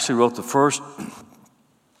I actually wrote the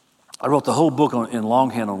whole book in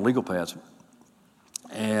longhand on legal pads.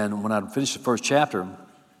 And when I finished the first chapter,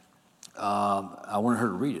 I wanted her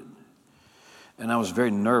to read it. And I was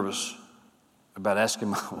very nervous about asking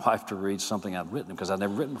my wife to read something I'd written, because I'd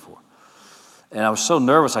never written before. And I was so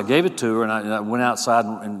nervous, I gave it to her, and I went outside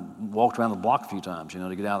and walked around the block a few times,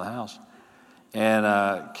 to get out of the house.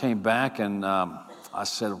 And came back, and I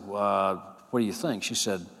said, what do you think? She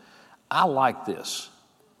said, I like this.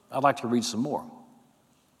 I'd like to read some more.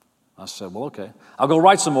 I said, well, okay. I'll go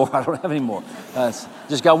write some more. I don't have any more.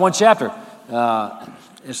 Just got one chapter.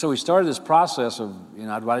 And so we started this process of,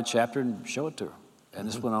 I'd write a chapter and show it to her. And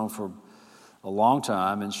this went on for a long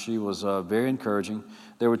time, and she was very encouraging.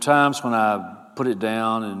 There were times when I put it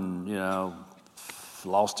down and,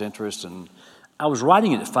 lost interest. And I was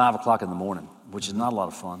writing it at 5 o'clock in the morning, which is not a lot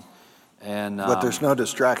of fun. And but there's no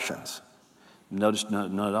distractions. None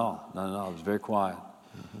at all. None at all. It was very quiet.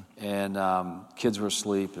 Mm-hmm. And kids were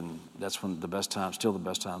asleep, and that's when still the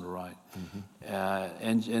best time to write.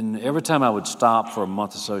 Mm-hmm. And every time I would stop for a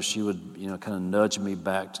month or so, she would, kind of nudge me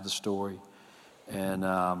back to the story. And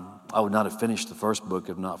I would not have finished the first book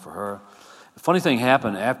if not for her. The funny thing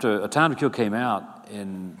happened after A Time to Kill came out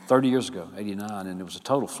 30 years ago, 89, and it was a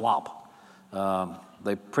total flop.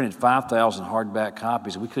 They printed 5,000 hardback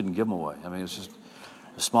copies, and we couldn't give them away. I mean, it was just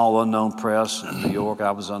a small unknown press in New York.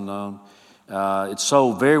 I was unknown. It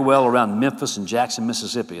sold very well around Memphis and Jackson,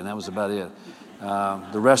 Mississippi, and that was about it.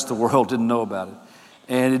 The rest of the world didn't know about it.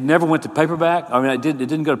 And it never went to paperback. I mean, it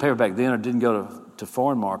didn't go to paperback then, or it didn't go to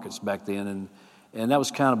foreign markets back then, and that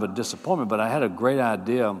was kind of a disappointment. But I had a great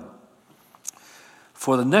idea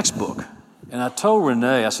for the next book, And I told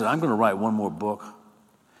Renee, I said, I'm going to write one more book,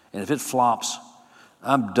 and if it flops,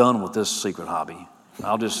 I'm done with this secret hobby.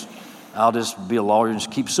 I'll just be a lawyer and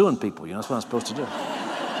just keep suing people. That's what I'm supposed to do.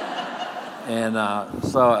 And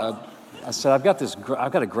so I said, I've got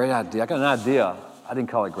a great idea. I got an idea. I didn't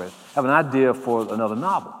call it great. I have an idea for another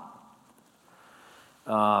novel.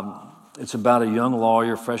 It's about a young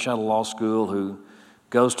lawyer fresh out of law school who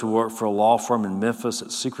goes to work for a law firm in Memphis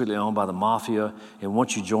that's secretly owned by the mafia, and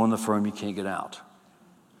once you join the firm, you can't get out.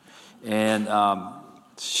 And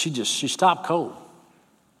she stopped cold.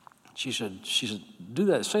 She said, do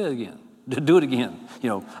that, say that again, do it again.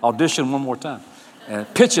 Audition one more time, and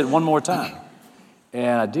pitch it one more time.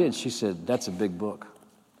 And I did. She said, that's a big book.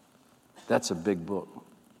 That's a big book.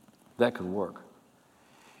 That could work.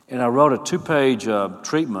 And I wrote a 2-page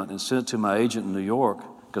treatment and sent it to my agent in New York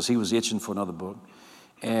because he was itching for another book.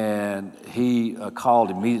 And he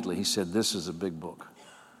called immediately. He said, this is a big book.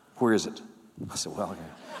 Where is it? I said, well, okay.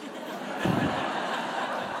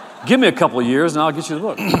 Give me a couple of years and I'll get you the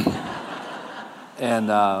book. And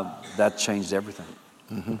that changed everything.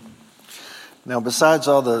 Mm-hmm. Now, besides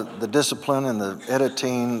all the discipline and the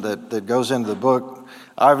editing that goes into the book,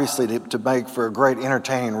 obviously to make for a great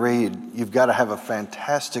entertaining read, you've got to have a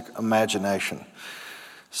fantastic imagination.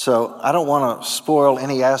 So I don't want to spoil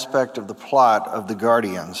any aspect of the plot of The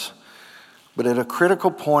Guardians, but at a critical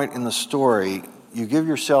point in the story, you give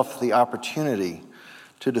yourself the opportunity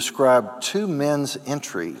to describe two men's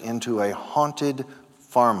entry into a haunted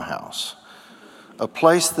farmhouse, a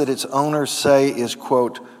place that its owners say is,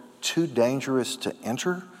 quote, too dangerous to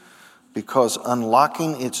enter because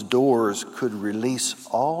unlocking its doors could release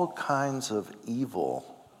all kinds of evil.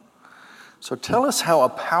 So tell us how a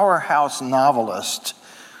powerhouse novelist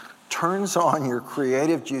turns on your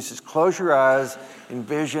creative juices. Close your eyes,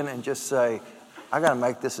 envision, and just say, I got to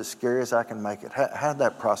make this as scary as I can make it. How did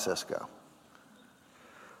that process go?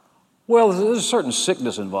 Well, there's a certain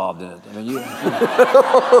sickness involved in it. I mean,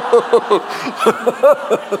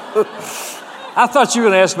 I thought you were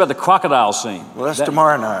going to ask about the crocodile scene. Well, that's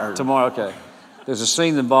tomorrow night. Tomorrow, okay. There's a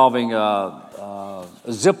scene involving a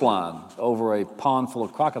zip line over a pond full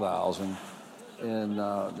of crocodiles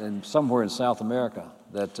in somewhere in South America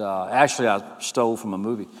that actually I stole from a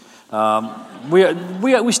movie.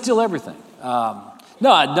 We steal everything.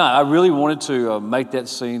 No, I really wanted to make that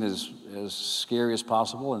scene as scary as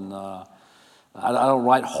possible, and I don't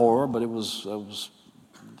write horror, but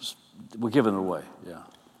we're giving it away, yeah.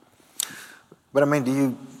 But I mean, do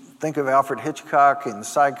you think of Alfred Hitchcock and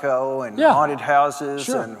Psycho and haunted houses?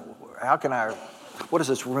 Sure. And what does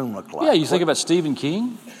this room look like? Yeah, you think about Stephen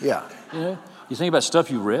King? Yeah. You think about stuff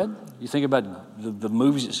you read? You think about the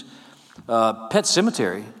movies. Pet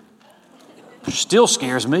Sematary still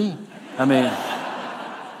scares me. I mean,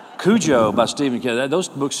 Cujo by Stephen King, those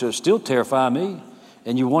books still terrify me.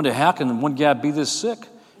 And you wonder, how can one guy be this sick?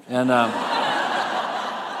 And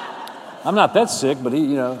I'm not that sick, but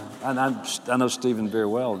I know Stephen very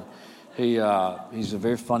well. He's a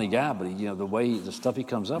very funny guy, but the stuff he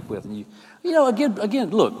comes up with, and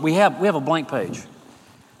again, look, we have a blank page.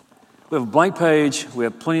 We have a blank page. We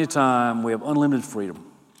have plenty of time. We have unlimited freedom,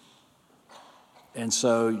 and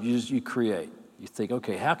so you create. You think,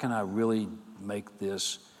 okay, how can I really make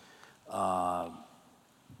this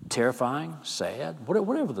terrifying, sad,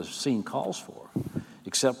 whatever the scene calls for,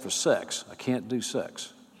 except for sex. I can't do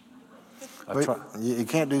sex. You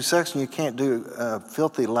can't do sex and you can't do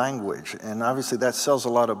filthy language. And obviously that sells a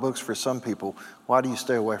lot of books for some people. Why do you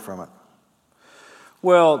stay away from it?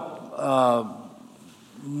 Well,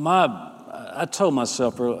 I told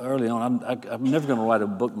myself early on, I'm never going to write a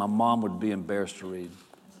book my mom would be embarrassed to read.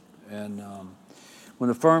 And when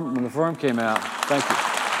the firm came out, thank you.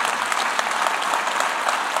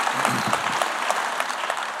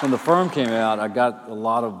 When the firm came out, I got a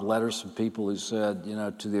lot of letters from people who said,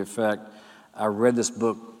 to the effect, I read this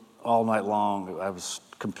book all night long. I was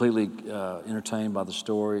completely entertained by the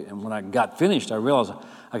story. And when I got finished, I realized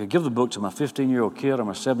I could give the book to my 15-year-old kid or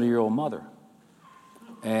my 70-year-old mother.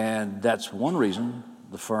 And that's one reason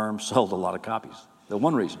the firm sold a lot of copies. The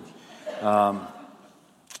one reason. But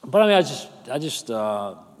I mean,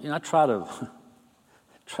 I try to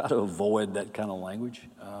avoid that kind of language.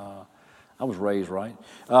 I was raised right,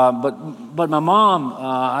 but my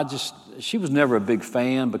mom, she was never a big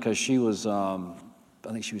fan because she was, I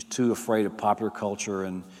think she was too afraid of popular culture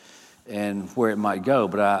and where it might go.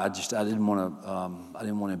 But I didn't want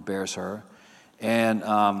to embarrass her, and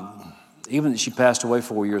even she passed away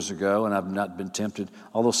 4 years ago, and I've not been tempted.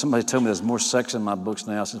 Although somebody told me there's more sex in my books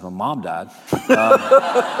now since my mom died.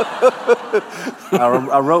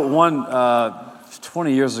 I wrote one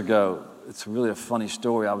 20 years ago. It's really a funny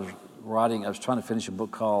story. I was writing. I was trying to finish a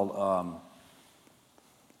book called.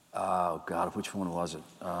 Oh God, which one was it?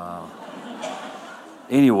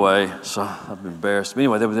 Anyway, so I'm embarrassed. But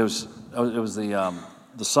anyway, it was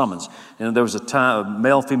the Summons, and there was a time a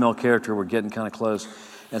male and female character were getting kind of close,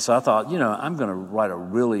 and so I thought, I'm going to write a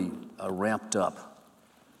really ramped up,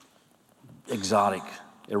 exotic,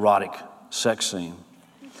 erotic sex scene,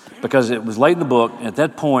 because it was late in the book, and at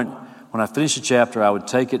that point, when I finished a chapter, I would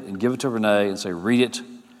take it and give it to Renee and say, read it.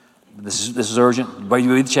 This is urgent. But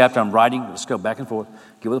you read the chapter, I'm writing. Let's go back and forth.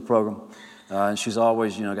 Give her the program. And she's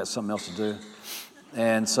always, got something else to do.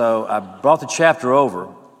 And so I brought the chapter over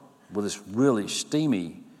with this really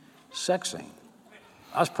steamy sex scene.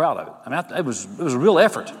 I was proud of it. I mean, it was a real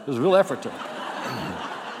effort. It was a real effort to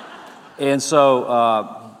And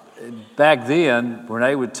so back then,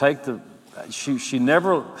 Renee would take she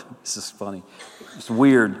never, this is funny, it's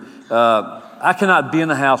weird. I cannot be in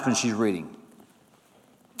the house when she's reading.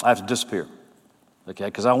 I have to disappear, okay?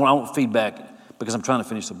 Because I want feedback because I'm trying to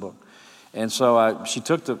finish the book. And so she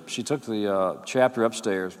took the chapter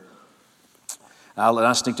upstairs.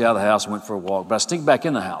 I sneaked out of the house and went for a walk. But I sneaked back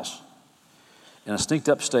in the house, and I sneaked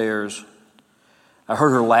upstairs. I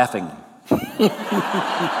heard her laughing.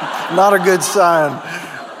 Not a good sign.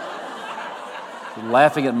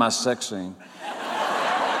 Laughing at my sex scene.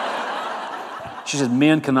 She said,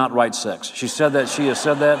 men cannot write sex. She has said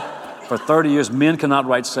that for 30 years. Men cannot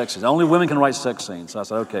write sex scenes. Only women can write sex scenes. So I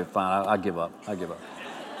said, okay, fine, I give up.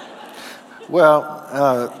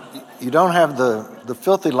 Well, you don't have the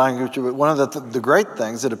filthy language, but one of the great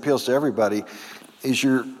things that appeals to everybody is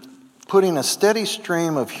you're putting a steady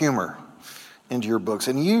stream of humor into your books,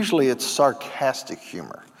 and usually it's sarcastic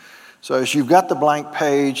humor. So as you've got the blank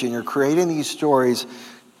page and you're creating these stories,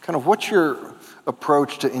 kind of what's your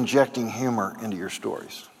approach to injecting humor into your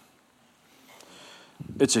stories?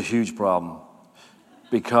 It's a huge problem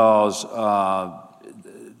because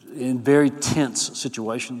in very tense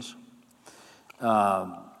situations,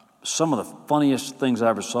 some of the funniest things I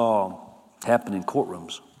ever saw happen in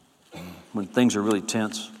courtrooms when things are really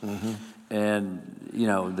tense. Mm-hmm. And,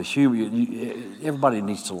 the humor, everybody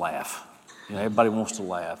needs to laugh. Everybody wants to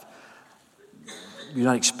laugh. You're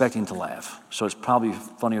not expecting to laugh, so it's probably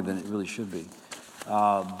funnier than it really should be.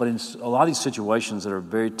 But in a lot of these situations that are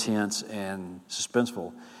very tense and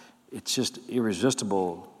suspenseful, it's just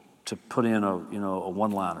irresistible to put in a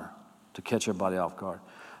one-liner to catch everybody off guard.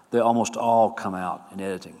 They almost all come out in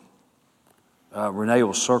editing. Renee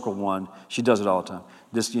will circle one. She does it all the time.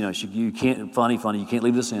 This, you can't funny. You can't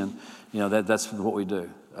leave this in. That's what we do.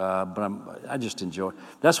 But I just enjoy it.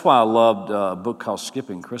 That's why I loved a book called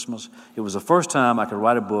Skipping Christmas. It was the first time I could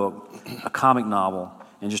write a book, a comic novel,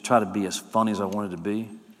 and just try to be as funny as I wanted to be.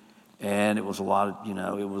 And it was a lot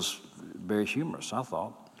of, it was very humorous, I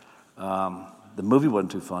thought. The movie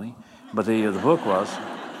wasn't too funny, but the book was.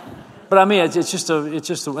 But I mean, it's just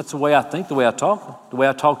that's the way I think, the way I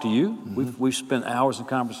talk to you. Mm-hmm. We've spent hours in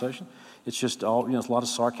conversation. It's just all, it's a lot of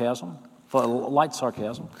sarcasm, light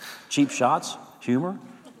sarcasm, cheap shots, humor,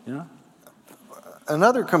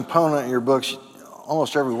 Another component in your books,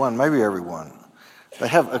 almost everyone, maybe everyone, they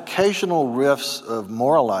have occasional riffs of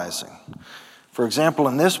moralizing. For example,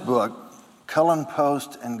 in this book, Cullen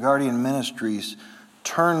Post and Guardian Ministries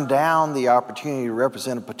turned down the opportunity to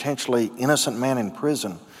represent a potentially innocent man in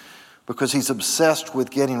prison because he's obsessed with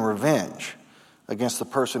getting revenge against the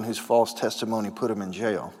person whose false testimony put him in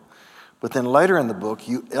jail. But then later in the book,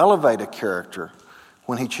 you elevate a character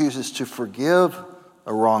when he chooses to forgive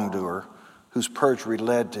a wrongdoer whose perjury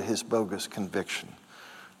led to his bogus conviction.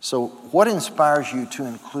 So what inspires you to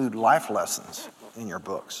include life lessons in your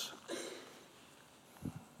books?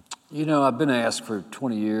 I've been asked for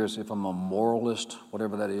 20 years if I'm a moralist,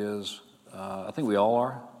 whatever that is. I think we all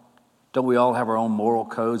are. Don't we all have our own moral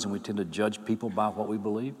codes and we tend to judge people by what we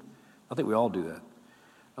believe? I think we all do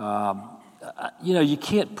that. You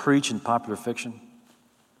can't preach in popular fiction.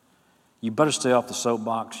 You better stay off the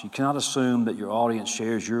soapbox. You cannot assume that your audience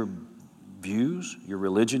shares your views, your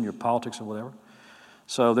religion, your politics, or whatever.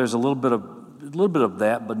 So there's a little bit of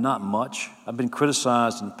that, but not much. I've been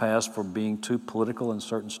criticized in the past for being too political in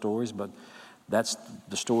certain stories, but that's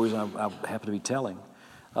the stories I happen to be telling.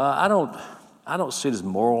 I don't see it as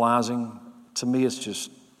moralizing. To me, it's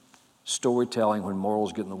just storytelling when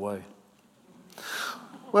morals get in the way.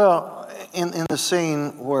 Well, in the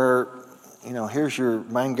scene where, here's your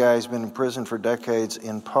main guy who's been in prison for decades,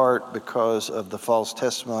 in part because of the false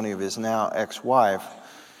testimony of his now ex-wife,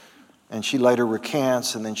 and she later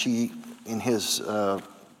recants, and then she, in his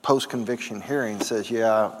post-conviction hearing, says,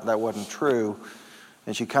 yeah, that wasn't true,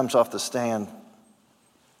 and she comes off the stand.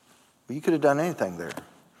 Well, you could have done anything there.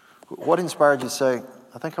 What inspired you to say,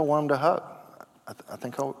 I want them to hug. I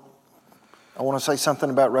think I want to say something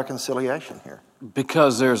about reconciliation here.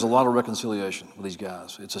 Because there's a lot of reconciliation with these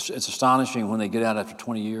guys. It's astonishing when they get out after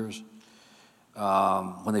 20 years,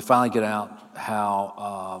 when they finally get out,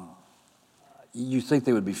 how you think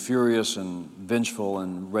they would be furious and vengeful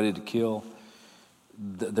and ready to kill.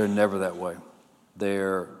 They're never that way.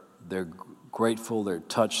 They're grateful, they're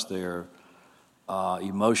touched, they're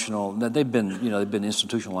emotional. Now, they've been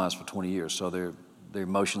institutionalized for 20 years, so their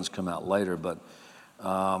emotions come out later. But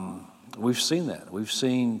we've seen that. We've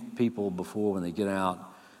seen people before when they get out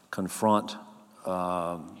confront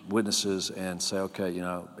witnesses and say, "Okay,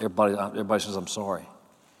 everybody says I'm sorry,"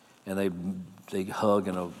 and they hug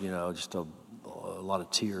and just a lot of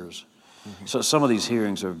tears. Mm-hmm. So some of these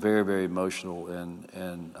hearings are very, very emotional, and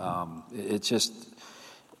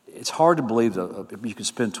it's hard to believe that you could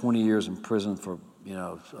spend 20 years in prison for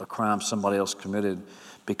a crime somebody else committed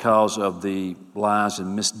because of the lies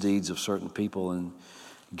and misdeeds of certain people, and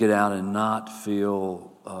get out and not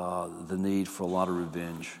feel the need for a lot of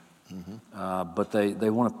revenge. Mm-hmm. But they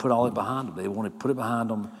want to put all it behind them. They want to put it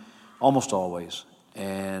behind them almost always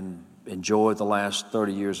and enjoy the last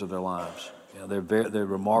 30 years of their lives. They're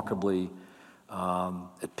remarkably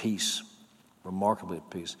at peace. Remarkably at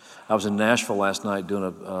peace. I was in Nashville last night doing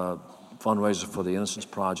a fundraiser for the Innocence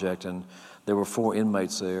Project, and there were 4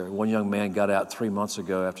 inmates there. One young man got out 3 months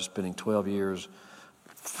ago after spending 12 years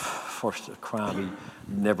for a crime he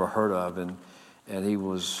never heard of, and he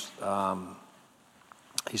was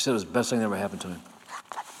he said it was the best thing that ever happened to him.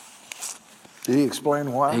 Did he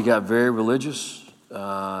explain why? He got very religious,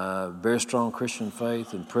 very strong Christian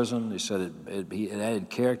faith in prison. He said it added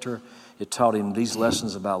character. It taught him these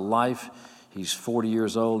lessons about life. He's 40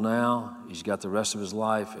 years old now. He's got the rest of his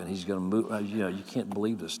life, and he's going to move. You can't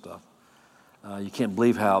believe this stuff. You can't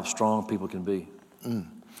believe how strong people can be. Mm.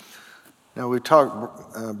 Now, we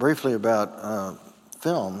talked briefly about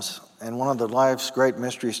films, and one of the life's great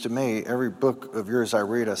mysteries to me, every book of yours I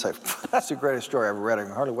read, I say, that's the greatest story I ever read. I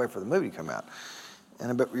can hardly wait for the movie to come out.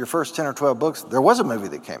 And about your first 10 or 12 books, there was a movie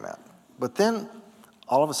that came out. But then,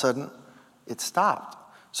 all of a sudden, it stopped.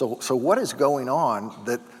 So what is going on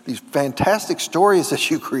that these fantastic stories that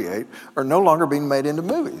you create are no longer being made into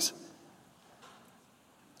movies?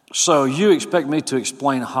 So you expect me to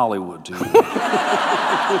explain Hollywood to you?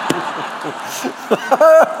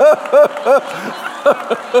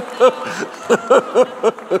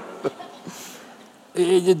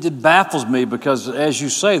 It baffles me because, as you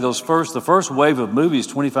say, the first wave of movies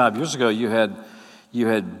 25 years ago, you had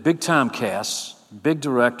big time casts, big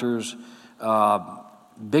directors,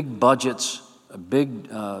 big budgets, big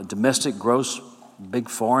domestic gross, big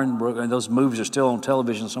foreign, and those movies are still on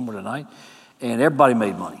television somewhere tonight, and everybody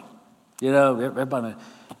made money. Everybody made,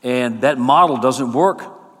 and that model doesn't work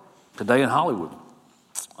today in Hollywood.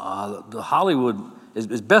 The Hollywood,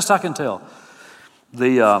 as best I can tell,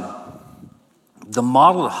 the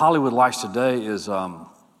model that Hollywood likes today is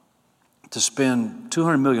to spend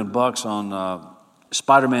 $200 million on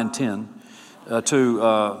Spider-Man 10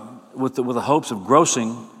 with the hopes of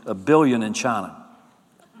grossing $1 billion in China,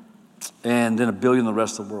 and then $1 billion in the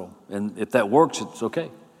rest of the world. And if that works, it's okay.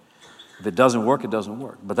 If it doesn't work, it doesn't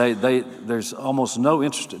work. But there's almost no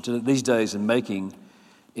interest these days in making,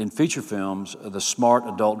 in feature films, the smart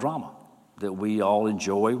adult drama that we all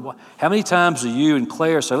enjoy. How many times do you and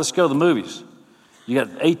Claire say, let's go to the movies? You got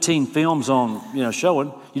 18 films on,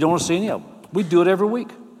 showing. You don't want to see any of them. We do it every week.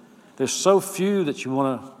 There's so few that you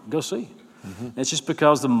want to go see. Mm-hmm. It's just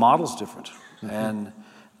because the model's different. Mm-hmm. And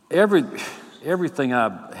everything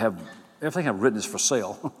I've written is for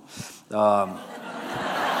sale.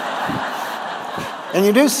 And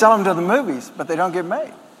you do sell them to the movies, but they don't get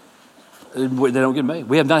made. They don't get made.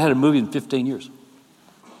 We have not had a movie in 15 years.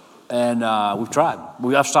 And we've tried.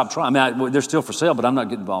 I've stopped trying. They're still for sale, but I'm not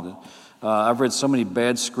getting involved in it. I've read so many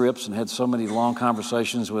bad scripts and had so many long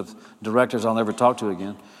conversations with directors I'll never talk to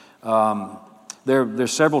again.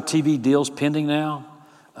 There's several TV deals pending now,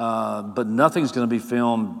 but nothing's going to be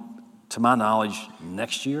filmed, to my knowledge,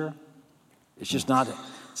 next year. It's just not.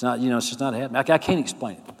 It's just not happening. I can't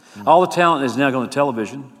explain it. Mm-hmm. All the talent is now going to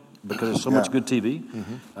television because there's so much good TV.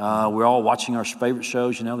 Mm-hmm. We're all watching our favorite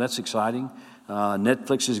shows. That's exciting.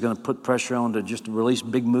 Netflix is going to put pressure on to just release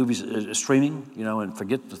big movies streaming, and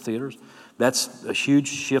forget the theaters. That's a huge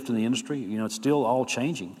shift in the industry. It's still all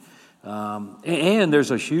changing. And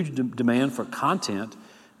there's a huge demand for content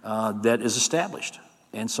that is established.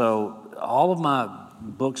 And so all of my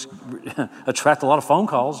books attract a lot of phone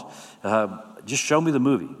calls. Just show me the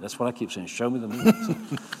movie. That's what I keep saying. Show me the movie. So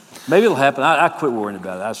maybe it'll happen. I quit worrying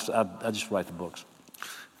about it. I just write the books.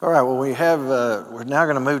 All right, well, we're now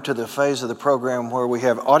going to move to the phase of the program where we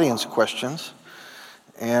have audience questions.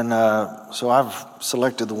 And so I've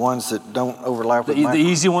selected the ones that don't overlap with the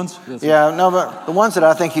easy ones? Yeah, no, but the ones that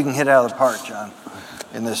I think you can hit out of the park, John,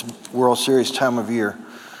 in this World Series time of year.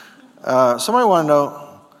 Somebody want to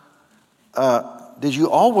know, did you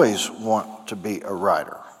always want to be a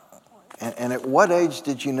writer? And at what age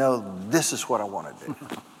did you know this is what I want to do?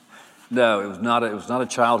 No, it was not a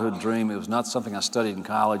childhood dream. It was not something I studied in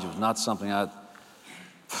college. It was not something I'd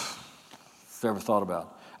ever thought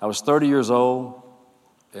about. I was 30 years old,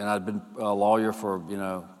 and I'd been a lawyer for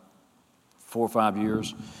 4 or 5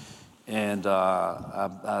 years, and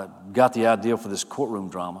I got the idea for this courtroom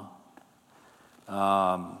drama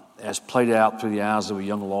as played out through the eyes of a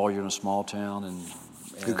young lawyer in a small town. And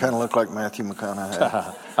you kind of look like Matthew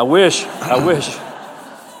McConaughey. I wish.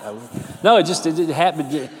 No, it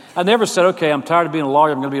happened. I never said, okay, I'm tired of being a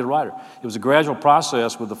lawyer, I'm going to be a writer. It was a gradual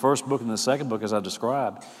process with the first book and the second book, as I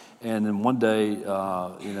described. And then one day,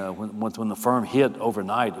 when the firm hit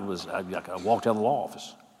overnight, I walked out of the law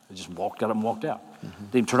office. I just walked out and walked out. Mm-hmm.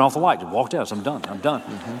 Didn't even turn off the light, just walked out. So I'm done.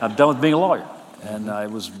 Mm-hmm. I'm done with being a lawyer. And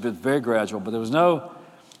it was very gradual, but there was no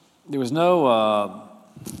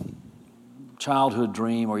childhood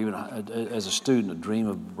dream, or even as a student, a dream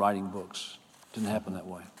of writing books. Didn't happen that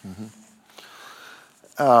way. Mm-hmm.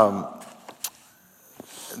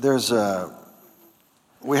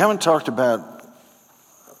 We haven't talked about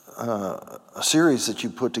a series that you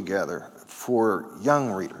put together for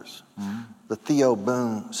young readers, mm-hmm. the Theo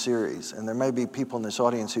Boone series. And there may be people in this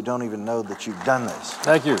audience who don't even know that you've done this.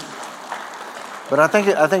 Thank you. But I think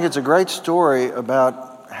it's a great story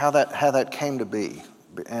about how that came to be.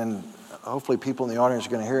 And hopefully people in the audience are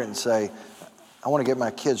going to hear it and say, I want to get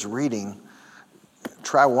my kids reading.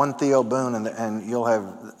 Try one Theo Boone, and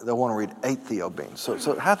they'll want to read 8 Theo Boone.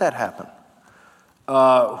 So how'd that happen?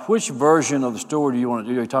 Which version of the story are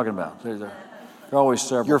you talking about? There are always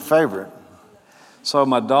several. Your favorite. So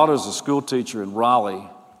my daughter's a school teacher in Raleigh,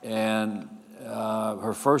 and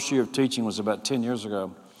her first year of teaching was about 10 years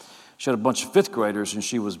ago. She had a bunch of 5th graders, and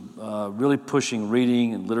she was really pushing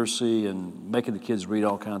reading and literacy and making the kids read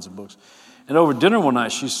all kinds of books. And over dinner one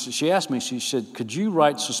night, she asked me, she said, could you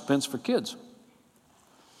write suspense for kids?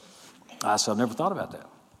 I said, I've never thought about that.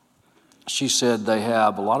 She said they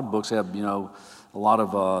have a lot of books. They have, a lot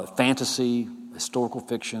of fantasy, historical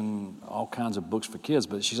fiction, all kinds of books for kids.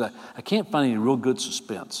 But she said, I can't find any real good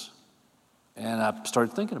suspense. And I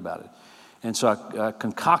started thinking about it. And so I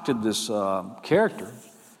concocted this character,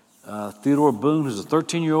 Theodore Boone, who's a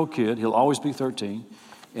 13-year-old kid. He'll always be 13.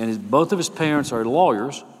 And both of his parents are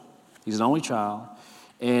lawyers. He's an only child.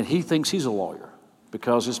 And he thinks he's a lawyer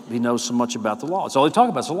because he knows so much about the law. It's all they talk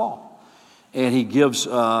about is the law. And he gives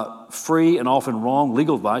free and often wrong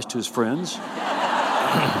legal advice to his friends.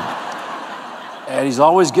 And he's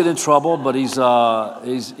always getting in trouble, but he has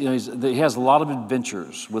a lot of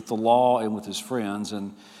adventures with the law and with his friends,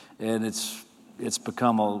 and it's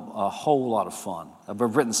become a whole lot of fun. I've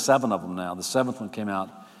written 7 of them now. The 7th one came out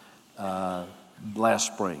last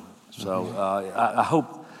spring. So I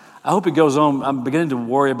hope it goes on. I'm beginning to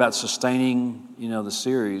worry about sustaining, the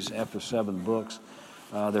series after 7 books.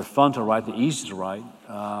 They're fun to write. They're easy to write.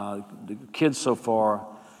 The kids so far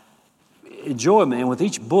enjoy them. And with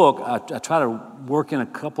each book, I try to work in a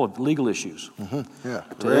couple of legal issues. Mm-hmm. Yeah,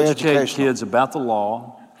 to educate kids about the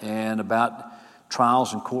law and about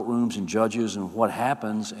trials and courtrooms and judges and what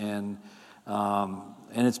happens. And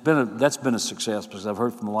that's been a success because I've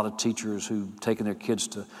heard from a lot of teachers who've taken their kids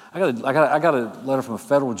to. I got a letter from a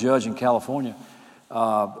federal judge in California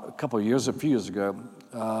a few years ago.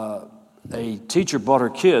 A teacher brought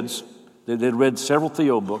her kids. They'd read several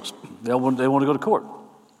Theo books. They wanted to go to court.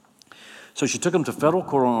 So she took them to federal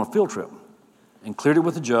court on a field trip and cleared it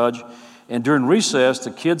with the judge. And during recess,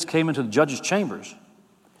 the kids came into the judge's chambers,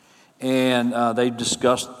 and they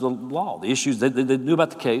discussed the law, the issues. They knew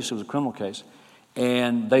about the case. It was a criminal case.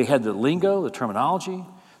 And they had the lingo, the terminology.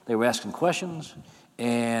 They were asking questions.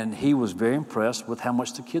 And he was very impressed with how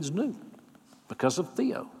much the kids knew because of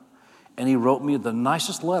Theo. And he wrote me the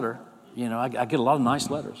nicest letter. I get a lot of nice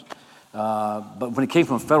letters. But when it came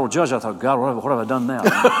from a federal judge, I thought, God, what have I done now?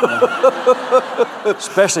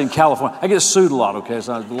 Especially in California. I get sued a lot, okay?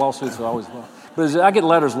 So the lawsuits are always fun. But I get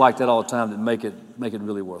letters like that all the time that make it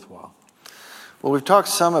really worthwhile. Well, we've talked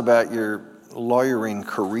some about your lawyering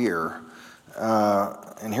career.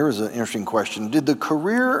 And here's an interesting question. Did the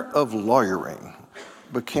career of lawyering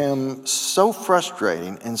become so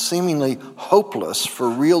frustrating and seemingly hopeless for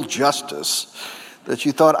real justice that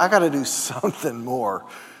you thought, I got to do something more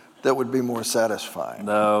that would be more satisfying?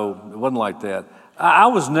 No, it wasn't like that. I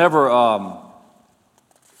was never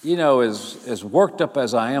you know, as worked up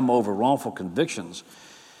as I am over wrongful convictions,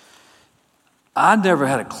 I never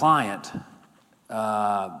had a client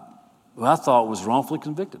who I thought was wrongfully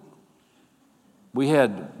convicted. We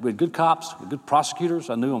had good cops, good prosecutors.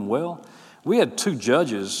 I knew them well. We had 2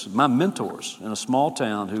 judges, my mentors, in a small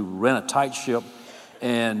town who ran a tight ship,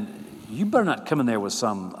 and you better not come in there with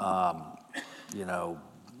some,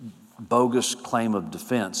 bogus claim of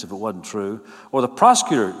defense if it wasn't true, or the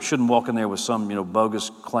prosecutor shouldn't walk in there with some, bogus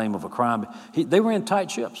claim of a crime. They ran tight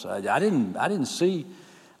ships. I didn't see.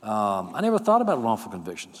 I never thought about wrongful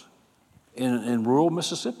convictions in rural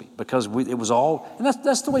Mississippi because it was all, and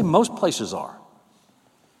that's the way most places are.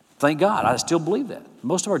 Thank God, I still believe that.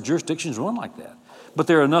 Most of our jurisdictions run like that. But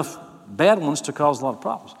there are enough bad ones to cause a lot of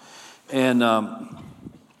problems. And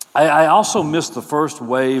I also missed the first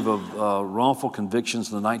wave of wrongful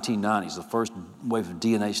convictions in the 1990s, the first wave of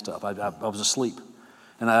DNA stuff. I was asleep,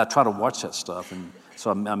 and I tried to watch that stuff, and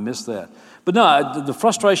so I missed that. But no, the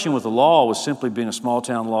frustration with the law was simply being a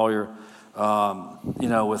small-town lawyer,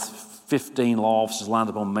 with 15 law offices lined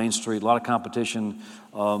up on Main Street, a lot of competition.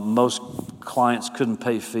 Most clients couldn't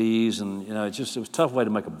pay fees, and it was a tough way to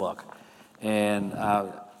make a buck. And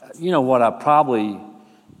we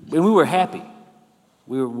were happy.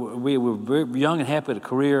 We were very young and happy, had a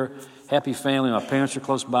career, happy family. My parents are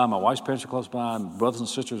close by. My wife's parents are close by. My brothers and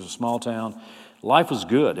sisters, a small town. Life was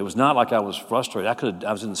good. It was not like I was frustrated.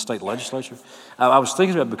 I was in the state legislature. I was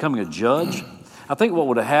thinking about becoming a judge. I think what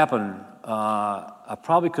would have happened, I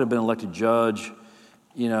probably could have been elected judge,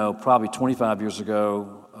 probably 25 years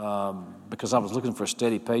ago, because I was looking for a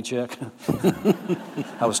steady paycheck.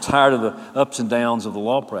 I was tired of the ups and downs of the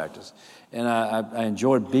law practice. And I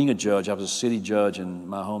enjoyed being a judge. I was a city judge in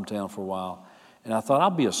my hometown for a while. And I thought I'll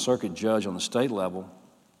be a circuit judge on the state level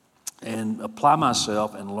and apply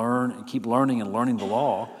myself and learn and keep learning and learning the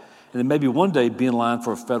law. And then maybe one day be in line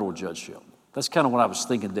for a federal judgeship. That's kind of what I was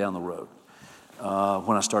thinking down the road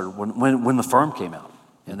when I started, when the firm came out.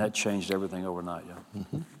 And that changed everything overnight. Yeah.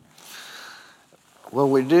 Mm-hmm. Well,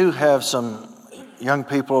 we do have some young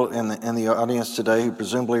people in the audience today who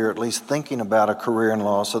presumably are at least thinking about a career in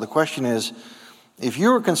law. So the question is, if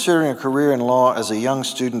you were considering a career in law as a young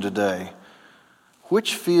student today,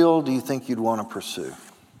 which field do you think you'd want to pursue?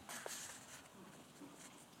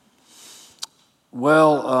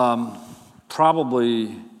 Well,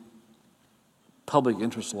 probably public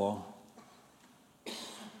interest law.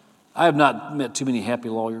 I have not met too many happy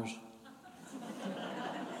lawyers.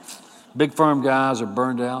 Big firm guys are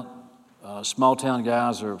burned out. Small town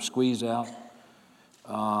guys are squeezed out.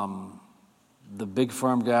 The big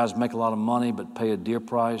firm guys make a lot of money but pay a dear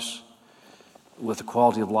price with the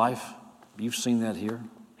quality of life. You've seen that here.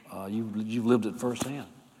 You've lived it firsthand.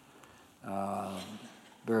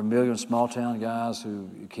 There are a million small town guys who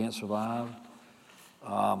can't survive.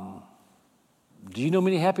 Do you know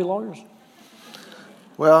many happy lawyers?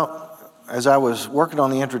 Well, as I was working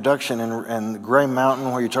on the introduction in Gray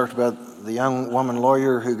Mountain, where you talked about the young woman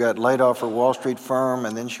lawyer who got laid off her Wall Street firm,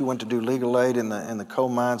 and then she went to do legal aid in the coal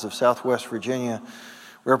mines of Southwest Virginia,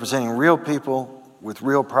 representing real people with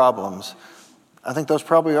real problems, I think those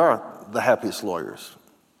probably are the happiest lawyers.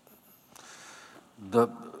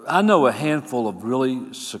 I know a handful of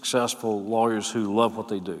really successful lawyers who love what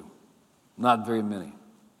they do. Not very many,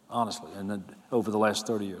 honestly, and then over the last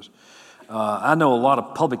 30 years. I know a lot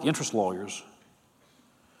of public interest lawyers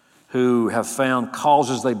who have found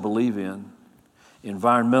causes they believe in,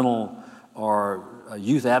 environmental or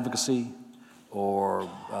youth advocacy or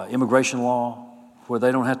immigration law, where they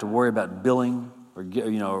don't have to worry about billing or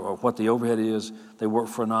what the overhead is. They work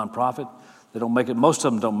for a nonprofit. They don't make it. Most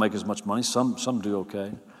of them don't make as much money. Some do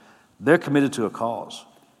okay. They're committed to a cause.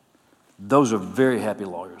 Those are very happy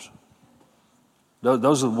lawyers.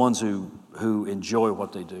 Those are the ones who enjoy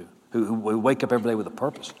what they do, who wake up every day with a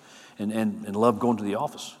purpose and love going to the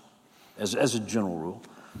office, as a general rule.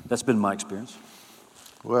 That's been my experience.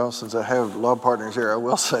 Well, since I have law partners here, I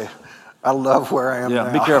will say I love where I am now.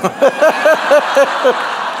 Yeah, be careful.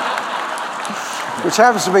 Which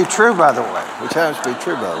happens to be true, by the way.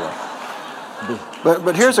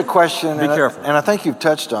 But here's a question, Be careful. And I think you've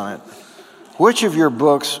touched on it. Which of your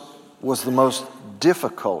books was the most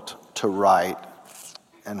difficult to write,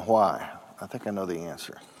 and why? I think I know the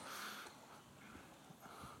answer.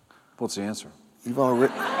 What's the answer? You've only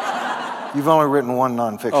written one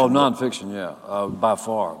nonfiction. Oh, book. nonfiction, yeah, by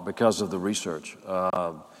far, because of the research.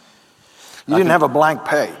 You didn't have a blank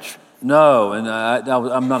page. No, and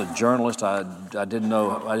I'm not a journalist. I didn't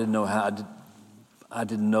know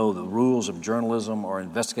the rules of journalism or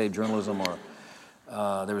investigative journalism. Or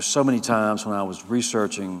there were so many times when I was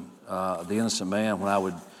researching The Innocent Man when I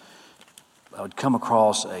would I would come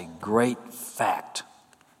across a great fact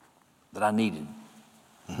that I needed.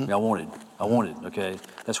 I wanted, okay?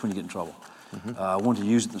 That's when you get in trouble. I wanted to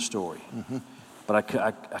use it in the story. But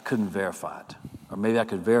I couldn't verify it. Or maybe I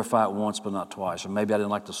could verify it once but not twice. Or maybe I didn't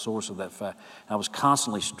like the source of that fact. And I was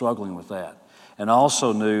constantly struggling with that. And I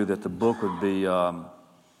also knew that the book would be,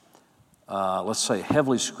 let's say,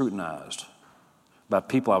 heavily scrutinized by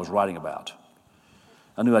people I was writing about.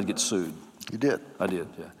 I knew I'd get sued. You did? I did,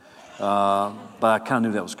 yeah. But I kind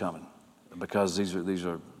of knew that was coming because these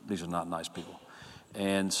are not nice people.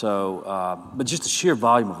 And so, but just the sheer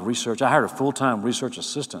volume of research, I hired a full-time research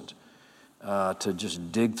assistant to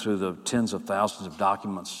just dig through the tens of thousands of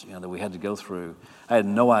documents, that we had to go through. I had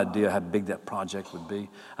no idea how big that project would be.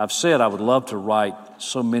 I've said I would love to write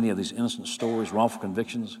so many of these innocent stories, wrongful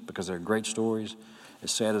convictions, because they're great stories,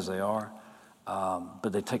 as sad as they are.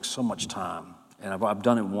 But they take so much time. And I've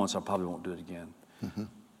done it once, I probably won't do it again.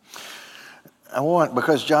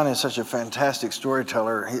 Because John is such a fantastic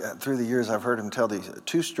storyteller, through the years I've heard him tell these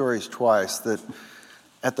two stories twice that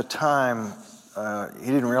at the time he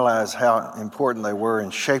didn't realize how important they were in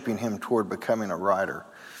shaping him toward becoming a writer.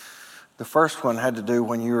 The first one had to do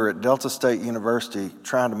when you were at Delta State University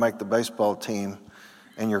trying to make the baseball team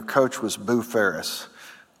and your coach was Boo Ferris.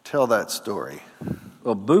 Tell that story.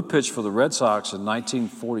 Well, Boo pitched for the Red Sox in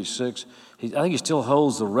 1946. I think he still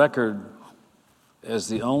holds the record as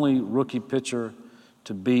the only rookie pitcher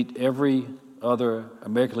to beat every other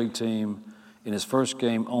American League team in his first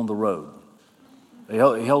game on the road. He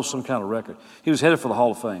holds some kind of record. He was headed for the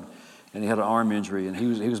Hall of Fame, and he had an arm injury, and he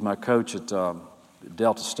was my coach at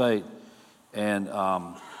Delta State. And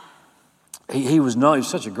he was known, he was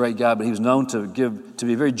such a great guy, but he was known to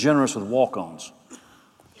be very generous with walk-ons.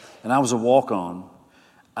 And I was a walk-on.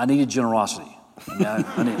 I needed generosity.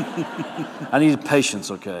 I needed patience,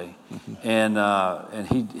 okay? And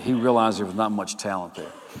he realized there was not much talent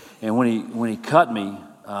there. And when he cut me,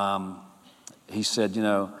 he said,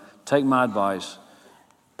 take my advice,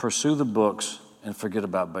 pursue the books, and forget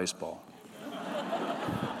about baseball.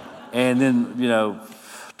 And then,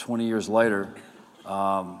 20 years later,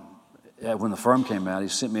 when the firm came out, he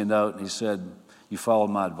sent me a note and he said, you followed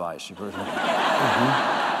my advice. You've heard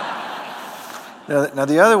that? Now,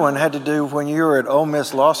 the other one had to do when you were at Ole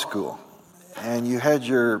Miss Law School, and you had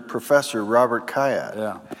your professor, Robert Kayat.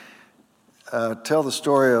 Yeah. Tell the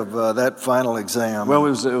story of that final exam. Well, it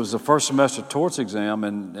was the first semester torts exam,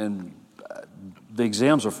 and the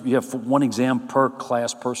exams you have one exam per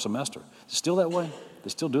class per semester. It's still that way? They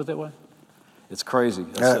still do it that way? It's crazy.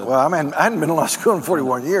 Well, I hadn't been in law school in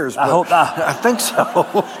 41 years, but I think so.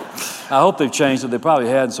 I hope they've changed it. They probably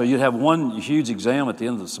had. So you'd have one huge exam at the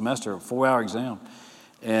end of the semester, a 4-hour exam.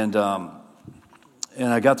 And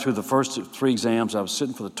I got through the first 3 exams. I was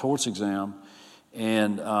sitting for the torts exam,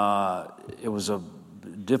 and it was a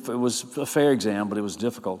fair exam, but it was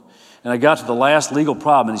difficult. And I got to the last legal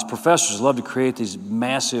problem, and these professors love to create these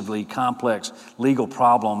massively complex legal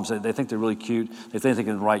problems. They think they're really cute. They think they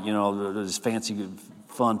can write, this fancy,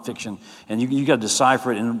 fun fiction. And you got to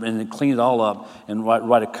decipher it and clean it all up and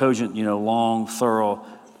write a cogent, long, thorough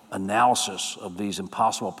analysis of these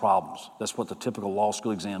impossible problems. That's what the typical law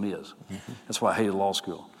school exam is. That's why I hated law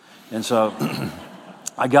school. And so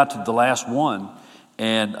I got to the last one,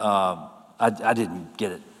 and I didn't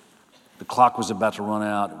get it. The clock was about to run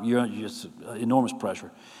out. You're just enormous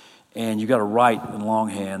pressure. And you got to write in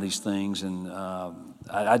longhand these things, and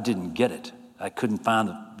I didn't get it. I couldn't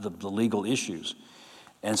find the legal issues.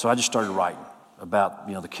 And so I just started writing about,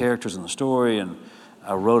 the characters in the story, and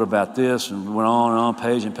I wrote about this and went on and on,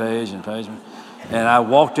 page and page and page. And I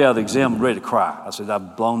walked out of the exam ready to cry. I said,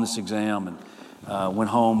 I've blown this exam, and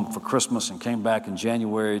went home for Christmas and came back in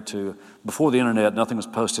January before the internet, nothing was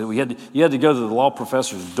posted. You had to go to the law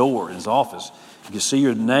professor's door in his office. You could see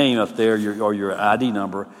your name up there or your ID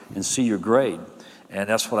number and see your grade. And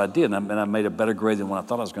that's what I did. And I made a better grade than what I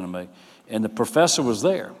thought I was going to make. And the professor was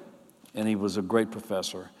there, and he was a great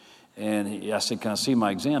professor. And I said, can I see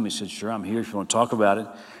my exam? He said, sure, I'm here if you want to talk about it.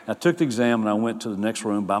 And I took the exam, and I went to the next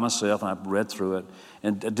room by myself, and I read through it,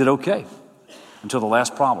 and I did okay until the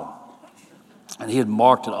last problem. And he had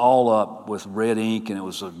marked it all up with red ink, and it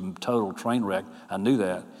was a total train wreck. I knew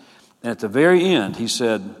that. And at the very end, he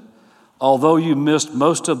said, although you missed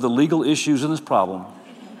most of the legal issues in this problem,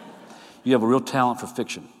 you have a real talent for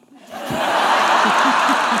fiction.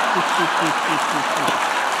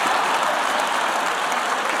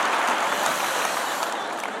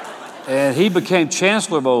 And he became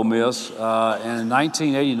chancellor of Ole Miss, and in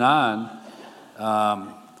 1989,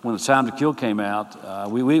 when The Time to Kill came out,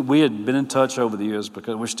 we had been in touch over the years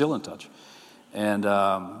because we're still in touch. And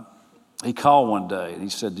he called one day and he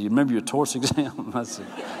said, "Do you remember your torts exam?" He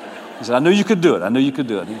said, "I knew you could do it. I knew you could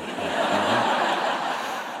do it."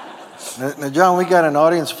 Now, John, we got an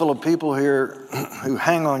audience full of people here who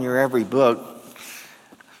hang on your every book.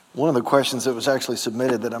 One of the questions that was actually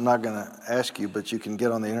submitted that I'm not going to ask you, but you can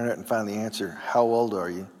get on the internet and find the answer. How old are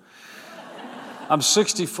you? I'm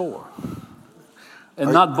 64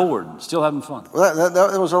 and not bored, still having fun. Well,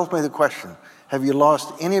 that was ultimately the question. Have you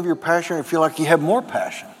lost any of your passion or feel like you have more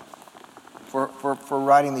passion for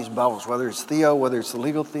writing these novels, whether it's Theo, whether it's the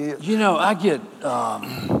legal Theo? You know,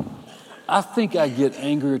 I think I get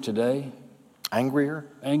angrier today. Angrier?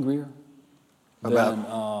 Angrier.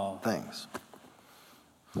 About things.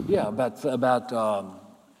 Yeah, about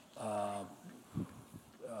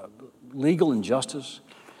legal injustice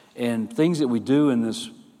and things that we do in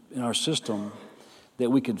our system that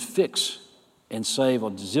we could fix and save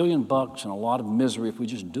a zillion bucks and a lot of misery if we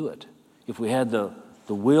just do it. If we had the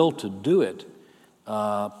will to do it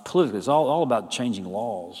politically. It's all about changing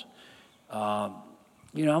laws.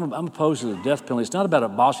 You know, I'm opposed to the death penalty. It's not about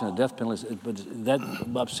abolishing the death penalty, but that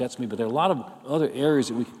upsets me. But there are a lot of other areas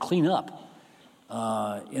that we could clean up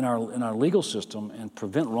in our legal system and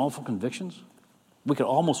prevent wrongful convictions. We could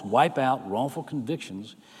almost wipe out wrongful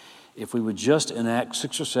convictions if we would just enact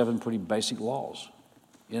 6 or 7 pretty basic laws.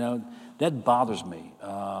 You know, that bothers me.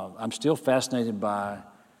 I'm still fascinated by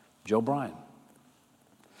Joe Bryan.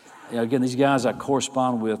 You know, again, these guys I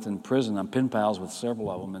correspond with in prison, I'm pen pals with several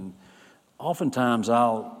of them, and oftentimes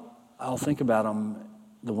I'll think about them,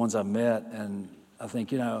 the ones I've met, and I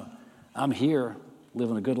think, you know, I'm here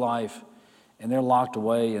living a good life, and they're locked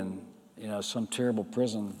away in, you know, some terrible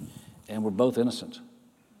prison, and we're both innocent.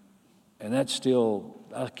 And that's still,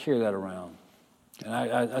 I carry that around. And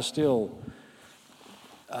I still,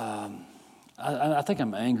 I think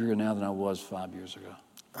I'm angrier now than I was 5 years ago.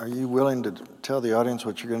 Are you willing to tell the audience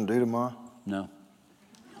what you're going to do tomorrow? No.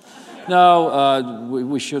 No,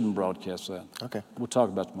 we shouldn't broadcast that. Okay. We'll talk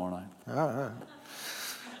about it tomorrow night. All right.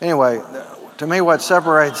 Anyway, to me, what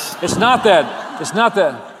separates... It's not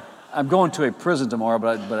that I'm going to a prison tomorrow,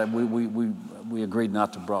 but we agreed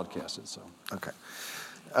not to broadcast it. So. Okay.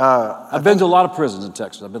 I've been to a lot of prisons in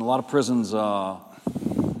Texas. I've been to a lot of prisons in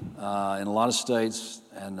a lot of states,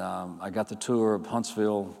 and I got the tour of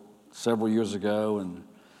Huntsville several years ago, and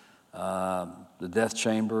the death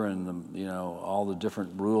chamber, and all the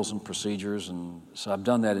different rules and procedures, and so I've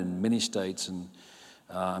done that in many states, and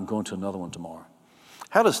I'm going to another one tomorrow.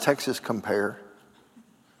 How does Texas compare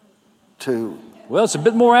to? Well, it's a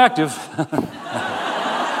bit more active.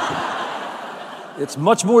 It's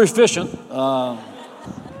much more efficient. Well,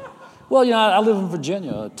 I live in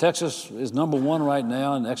Virginia. Texas is number 1 right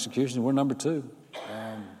now in execution. We're number 2.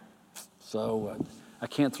 So I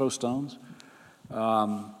can't throw stones.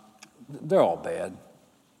 They're all bad.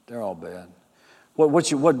 They're all bad.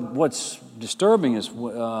 What's disturbing is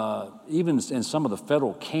even in some of the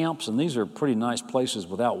federal camps, and these are pretty nice places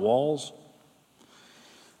without walls,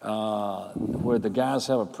 where the guys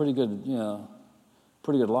have a pretty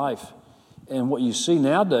good life. And what you see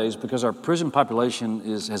nowadays, because our prison population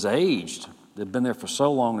has aged, they've been there for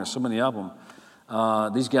so long, there's so many of them,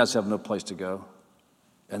 these guys have no place to go,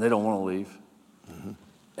 and they don't want to leave. Mm-hmm.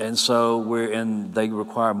 And so they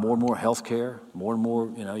require more and more health care, more and more,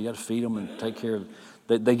 you got to feed them and take care of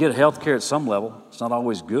them. They get health care at some level. It's not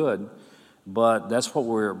always good, but that's what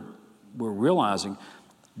we're realizing.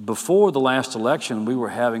 Before the last election, we were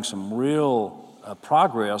having some real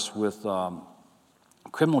progress with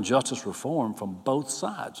criminal justice reform from both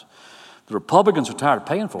sides. The Republicans are tired of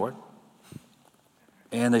paying for it,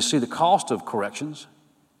 and they see the cost of corrections.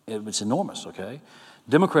 It's enormous, okay?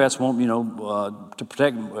 Democrats want, to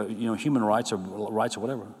protect, human rights or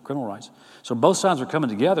whatever, criminal rights. So both sides are coming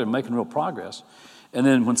together and making real progress. And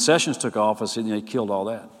then when Sessions took office, he killed all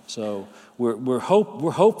that. So we're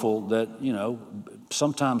hopeful that,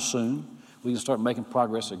 sometime soon we can start making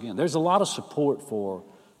progress again. There's a lot of support for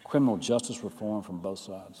criminal justice reform from both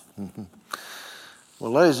sides. Mm-hmm.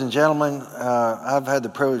 Well, ladies and gentlemen, I've had the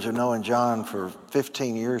privilege of knowing John for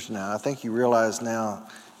 15 years now. I think you realize now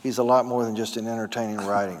he's a lot more than just an entertaining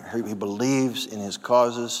writer. He believes in his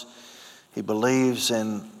causes. He believes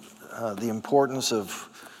in the importance of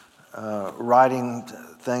writing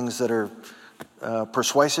things that are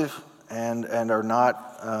persuasive and are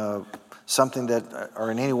not something that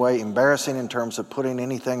are in any way embarrassing in terms of putting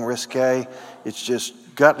anything risque. It's just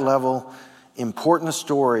gut level, important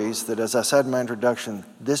stories that, as I said in my introduction,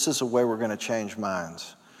 this is a way we're going to change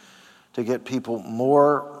minds, to get people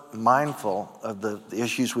more mindful of the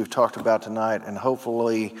issues we've talked about tonight, and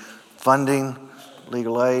hopefully funding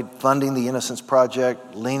legal aid, funding the Innocence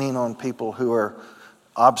Project, leaning on people who are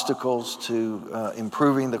obstacles to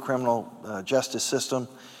improving the criminal justice system.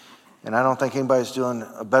 And I don't think anybody's doing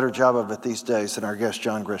a better job of it these days than our guest,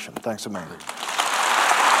 John Grisham. Thanks a million.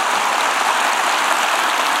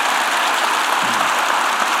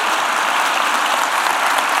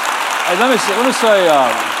 Hey, let me say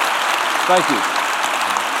thank you.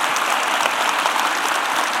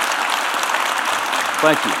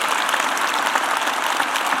 Thank you.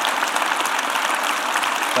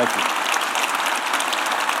 Thank you.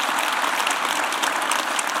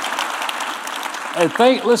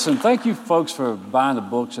 And listen, thank you folks for buying the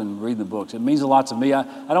books and reading the books. It means a lot to me.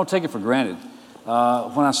 I don't take it for granted.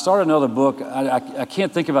 When I start another book, I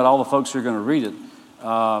can't think about all the folks who are going to read it.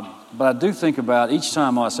 But I do think about each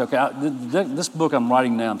time I say, okay, this book I'm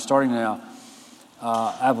writing now, I'm starting now,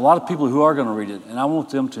 I have a lot of people who are going to read it, and I want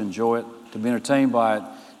them to enjoy it, to be entertained by it,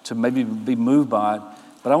 to maybe be moved by it.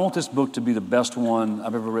 But I want this book to be the best one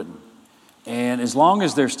I've ever written. And as long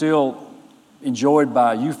as they're still enjoyed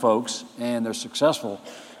by you folks and they're successful,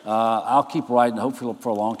 I'll keep writing, hopefully for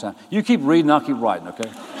a long time. You keep reading, I'll keep writing, okay?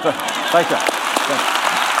 Thank you.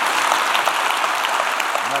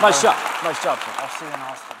 Nice job. Nice job, sir. I'll see you in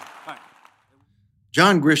Austin. All right.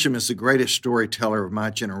 John Grisham is the greatest storyteller of my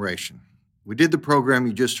generation. We did the program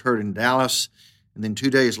you just heard in Dallas, and then 2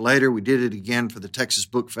 days later, we did it again for the Texas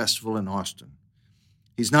Book Festival in Austin.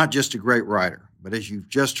 He's not just a great writer, but as you've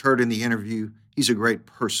just heard in the interview, he's a great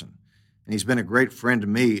person, and he's been a great friend to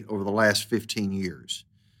me over the last 15 years.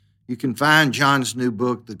 You can find John's new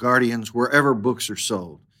book, The Guardians, wherever books are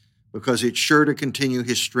sold, because it's sure to continue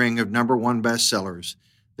his string of #1 bestsellers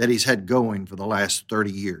that he's had going for the last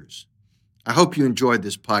 30 years. I hope you enjoyed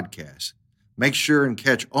this podcast. Make sure and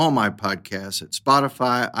catch all my podcasts at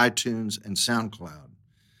Spotify, iTunes, and SoundCloud.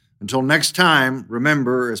 Until next time,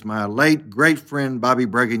 remember, as my late great friend Bobby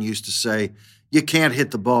Bregan used to say, you can't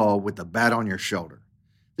hit the ball with the bat on your shoulder.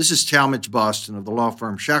 This is Talmadge Boston of the law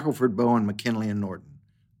firm Shackelford, Bowen, McKinley & Norton.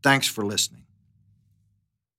 Thanks for listening.